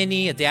Mickey, a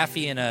Minnie, a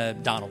Daffy, and a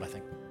Donald, I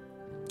think.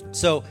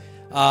 So,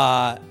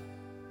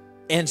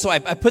 and so I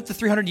put the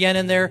 300 yen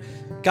in there,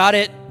 got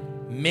it,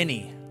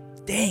 Minnie.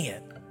 Dang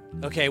it.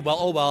 Okay,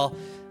 well,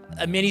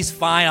 a Minnie's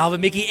fine. I'll have a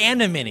Mickey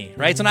and a Minnie,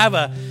 right? So now I have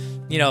a,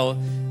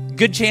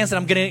 good chance that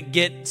I'm going to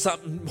get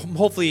something,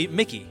 hopefully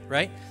Mickey,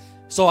 right?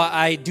 So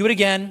I do it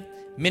again,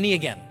 Minnie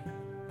again.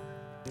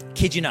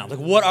 Kid you not. Like,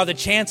 what are the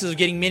chances of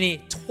getting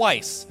mini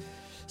twice?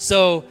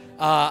 So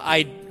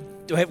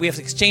we have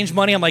to exchange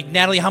money. I'm like,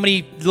 Natalie, how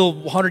many little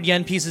 100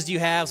 yen pieces do you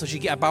have? So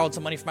I borrowed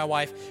some money from my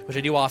wife, which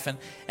I do often.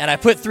 And I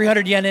put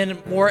 300 yen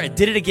in more. I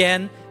did it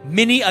again.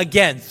 Mini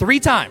again. 3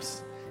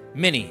 times.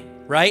 Mini,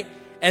 right?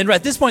 And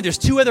at this point, there's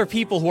 2 other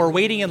people who are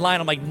waiting in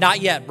line. I'm like,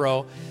 not yet,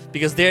 bro.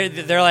 Because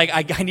they're like,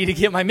 I need to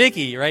get my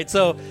Mickey, right?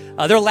 So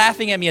they're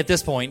laughing at me at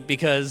this point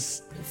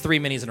because 3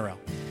 minis in a row.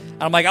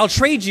 And I'm like, I'll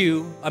trade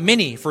you a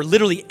mini for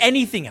literally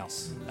anything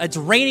else. It's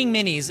raining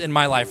minis in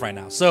my life right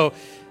now. So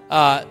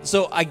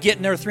I get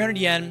another 300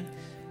 yen,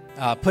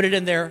 put it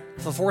in there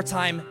for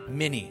 4-time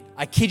mini.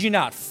 I kid you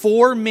not,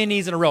 4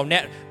 minis in a row.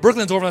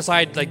 Brooklyn's over on the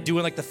side, like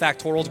doing like the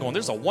factorials, going,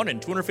 there's a 1 in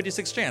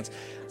 256 chance.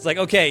 It's like,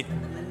 okay,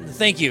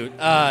 thank you.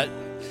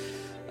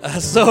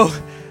 So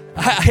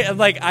I'm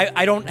like,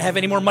 I don't have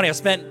any more money. I've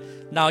spent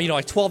now,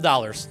 like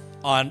 $12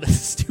 on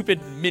stupid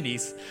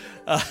minis,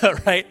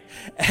 right?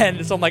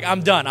 And so I'm like,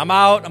 I'm done. I'm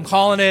out. I'm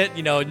calling it.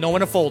 No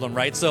one to fold them,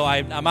 right? So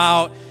I'm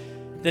out.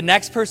 The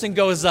next person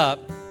goes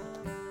up,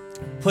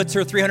 puts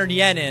her 300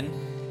 yen in,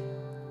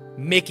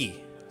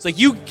 Mickey. It's like,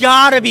 you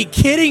gotta be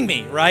kidding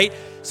me, right?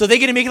 So they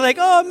get a Mickey, like,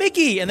 oh,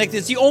 Mickey. And like,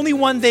 it's the only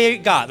one they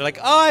got. They're like,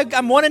 oh,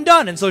 I'm one and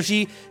done. And so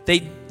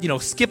they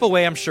skip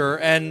away, I'm sure,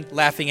 and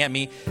laughing at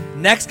me.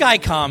 Next guy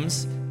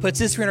comes, puts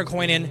his 300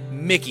 coin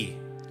in, Mickey.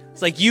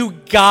 It's like, you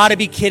gotta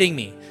be kidding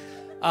me.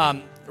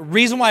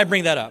 Reason why I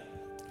bring that up,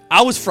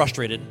 I was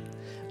frustrated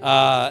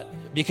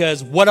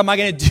because what am I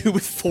going to do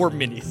with 4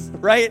 minis,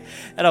 right?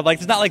 And I'm like,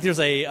 it's not like there's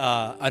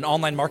an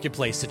online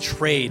marketplace to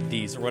trade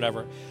these or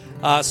whatever.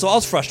 So I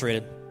was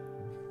frustrated.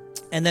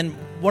 And then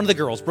one of the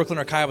girls, Brooklyn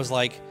or Kaya, was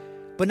like,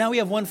 but now we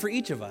have one for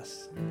each of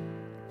us.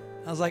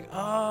 I was like,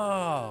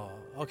 oh,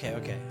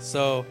 okay.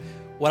 So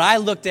what I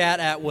looked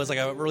at was like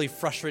a really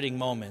frustrating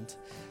moment,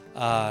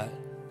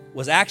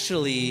 was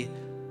actually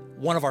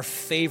one of our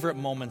favorite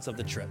moments of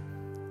the trip.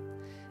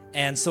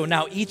 And so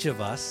now each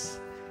of us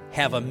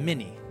have a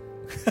mini,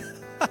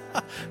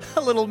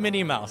 a little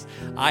Minnie Mouse.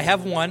 I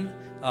have one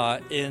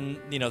in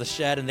the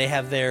shed, and they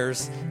have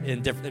theirs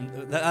in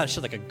different, not a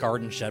shed like a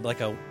garden shed, but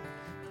like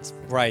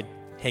where I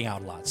hang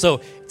out a lot.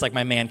 So it's like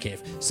my man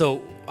cave.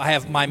 So I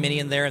have my mini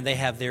in there, and they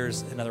have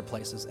theirs in other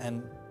places.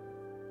 And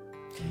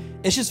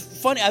it's just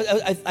funny.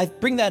 I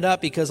bring that up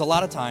because a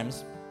lot of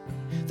times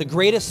the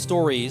greatest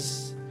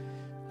stories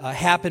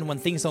happen when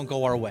things don't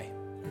go our way,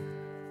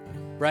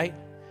 right?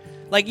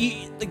 Like,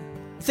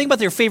 think about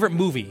your favorite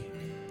movie.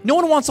 No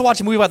one wants to watch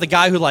a movie about the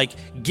guy who, like,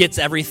 gets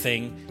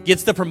everything,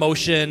 gets the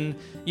promotion.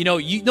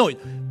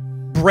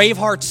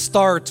 Braveheart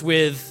starts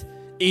with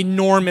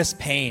enormous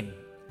pain,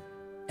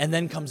 and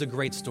then comes a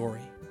great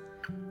story,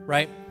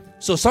 right?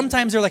 So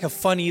sometimes they're like a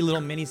funny little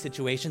mini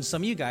situation.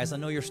 Some of you guys, I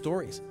know your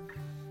stories.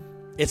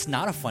 It's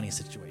not a funny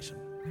situation.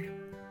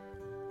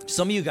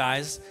 Some of you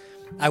guys,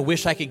 I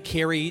wish I could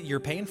carry your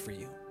pain for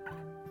you.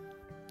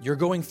 You're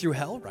going through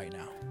hell right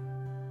now.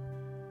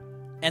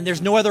 And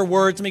there's no other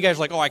words. Some of you guys are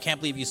like, oh, I can't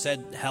believe you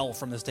said hell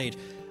from the stage.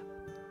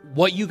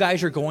 What you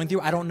guys are going through,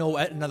 I don't know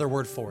another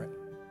word for it.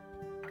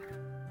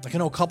 Like, I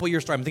know a couple of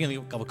your stories. I'm thinking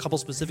of a couple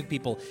specific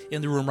people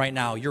in the room right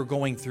now. You're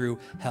going through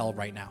hell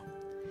right now.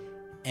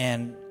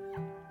 And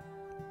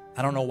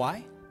I don't know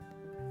why.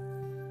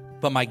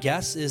 But my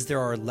guess is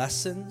there are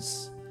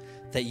lessons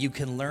that you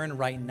can learn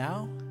right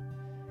now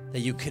that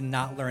you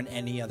cannot learn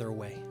any other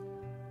way.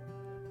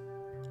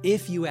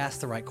 If you ask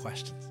the right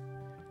questions.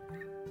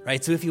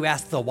 Right? So if you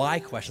ask the why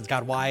questions,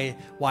 God, why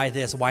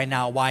this? Why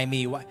now? Why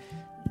me? Why?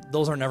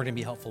 Those are never going to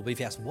be helpful. But if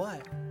you ask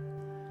what?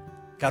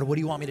 God, what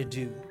do you want me to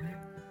do?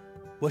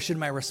 What should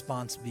my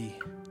response be?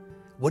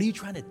 What are you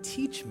trying to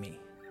teach me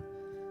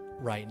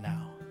right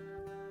now?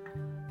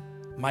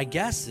 My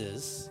guess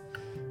is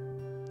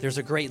there's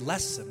a great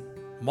lesson,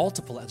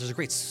 there's a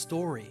great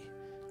story.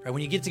 Right?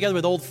 When you get together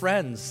with old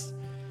friends,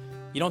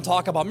 you don't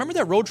talk about, remember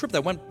that road trip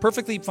that went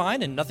perfectly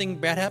fine and nothing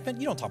bad happened?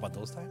 You don't talk about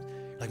those times.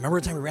 Like,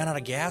 remember the time we ran out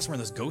of gas? We're in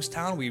this ghost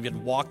town. We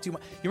didn't walk too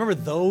much. You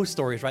remember those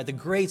stories, right? The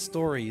great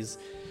stories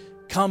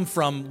come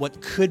from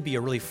what could be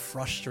a really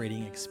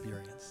frustrating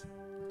experience.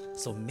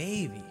 So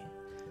maybe,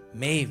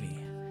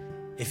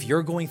 if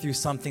you're going through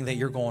something that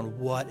you're going,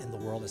 what in the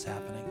world is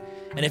happening?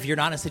 And if you're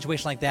not in a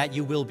situation like that,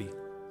 you will be,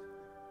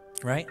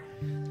 right?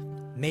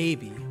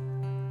 Maybe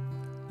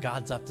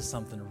God's up to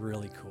something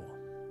really cool.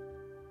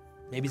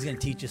 Maybe he's going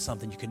to teach you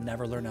something you could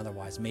never learn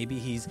otherwise. Maybe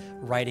he's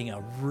writing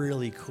a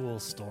really cool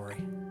story.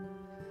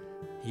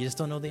 You just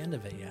don't know the end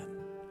of it yet.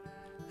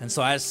 And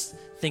so I just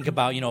think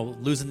about,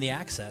 losing the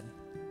accent.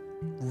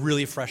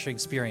 Really frustrating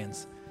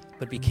experience,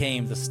 but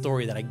became the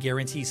story that I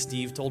guarantee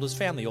Steve told his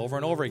family over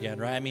and over again,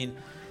 right? I mean,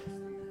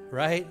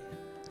 right?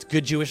 It's a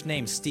good Jewish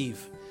name,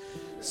 Steve.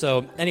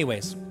 So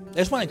anyways, I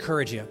just want to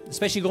encourage you,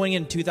 especially going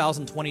in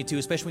 2022,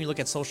 especially when you look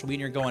at social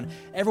media and you're going,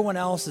 everyone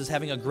else is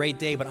having a great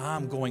day, but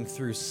I'm going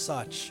through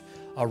such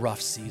a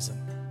rough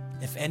season.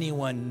 If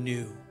anyone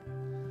knew.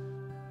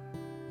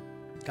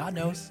 God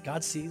knows.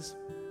 God sees.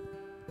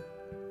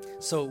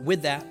 So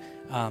with that,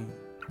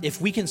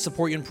 if we can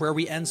support you in prayer,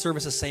 we end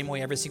service the same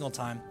way every single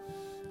time.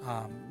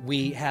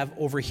 We have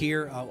over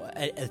here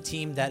a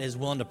team that is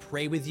willing to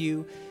pray with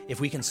you. If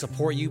we can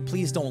support you,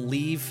 please don't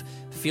leave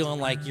feeling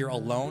like you're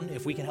alone.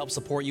 If we can help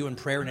support you in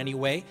prayer in any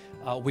way,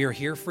 we are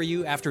here for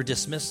you. After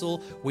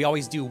dismissal, we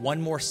always do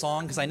one more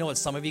song, because I know it's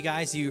some of you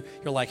guys, you're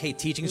like, hey,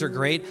 teachings are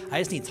great. I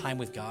just need time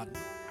with God.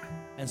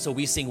 And so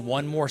we sing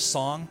one more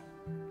song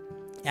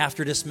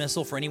after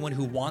dismissal for anyone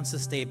who wants to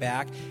stay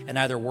back and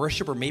either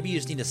worship, or maybe you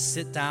just need to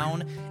sit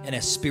down in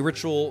a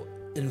spiritual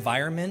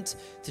environment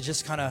to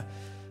just kind of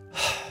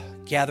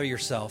gather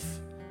yourself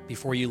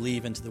before you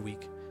leave into the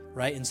week,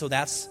 right? And so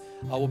that's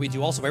what we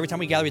do also. Every time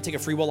we gather, we take a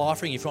free will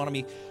offering. If you want to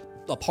be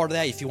a part of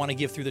that, if you want to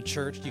give through the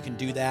church, you can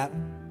do that.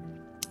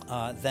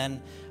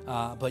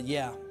 But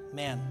yeah,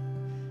 man,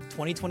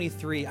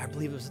 2023, I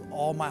believe it was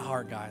all my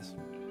heart, guys.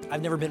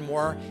 I've never been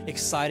more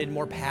excited,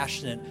 more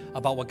passionate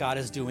about what God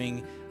is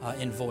doing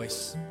in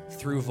Voice,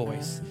 through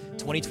Voice.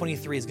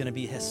 2023 is going to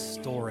be a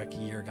historic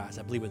year, guys.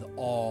 I believe with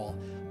all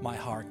my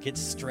heart. Get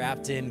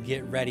strapped in,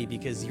 get ready,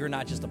 because you're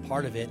not just a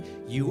part of it.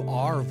 You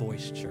are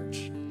Voice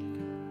Church,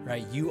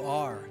 right? You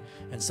are.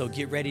 And so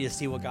get ready to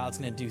see what God's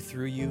going to do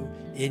through you,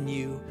 in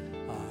you.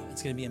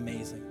 It's going to be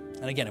amazing.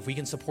 And again, if we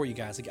can support you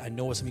guys, I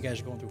know what some of you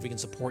guys are going through. If we can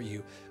support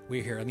you,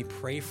 we're here. Let me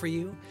pray for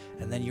you,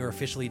 and then you're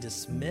officially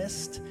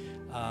dismissed.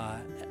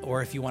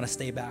 Or if you want to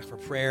stay back for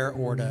prayer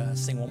or to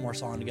sing one more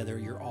song together,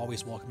 you're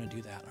always welcome to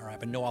do that, all right?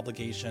 But no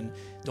obligation.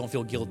 Don't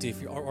feel guilty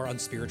if or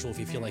unspiritual if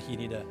you feel like you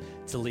need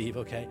to leave,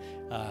 okay?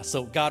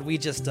 So, God, we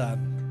just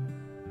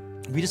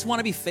want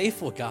to be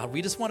faithful, God.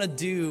 We just want to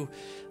do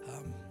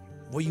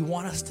what you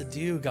want us to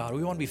do, God.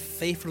 We want to be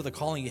faithful to the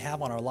calling you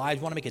have on our lives.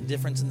 We want to make a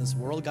difference in this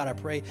world. God, I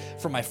pray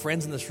for my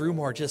friends in this room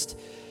who are just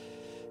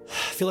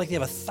feel like they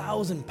have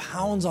 1,000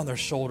 pounds on their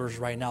shoulders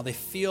right now. They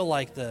feel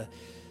like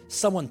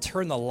someone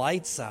turned the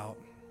lights out,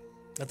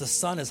 that the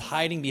sun is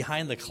hiding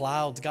behind the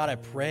clouds. God, I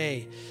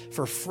pray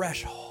for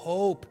fresh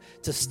hope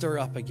to stir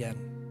up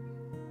again.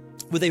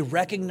 Would they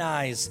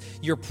recognize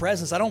your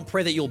presence? I don't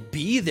pray that you'll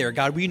be there,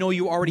 God. We know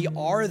you already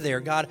are there.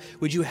 God,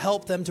 would you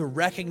help them to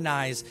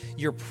recognize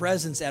your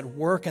presence at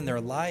work in their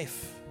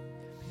life?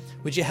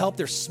 Would you help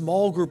their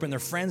small group and their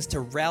friends to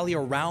rally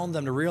around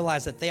them, to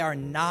realize that they are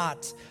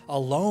not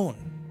alone?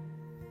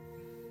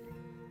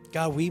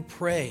 God, we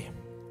pray,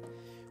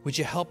 would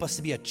you help us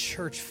to be a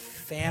church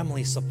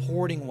family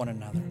supporting one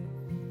another?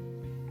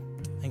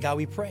 And God,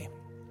 we pray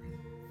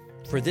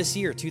for this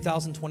year,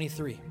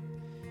 2023,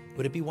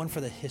 would it be one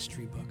for the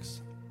history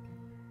books?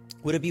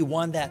 Would it be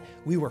one that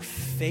we were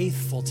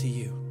faithful to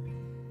you?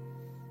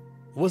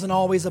 It wasn't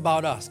always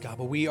about us, God,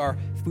 but we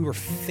were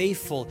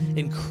faithful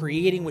in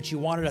creating what you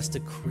wanted us to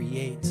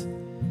create.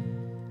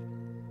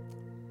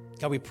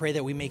 God, we pray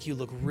that we make you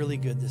look really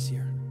good this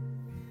year.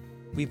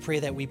 We pray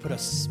that we put a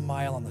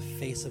smile on the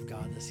face of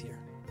God this year.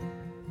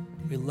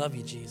 We love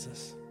you,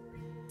 Jesus.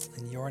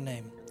 In your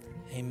name,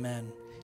 amen.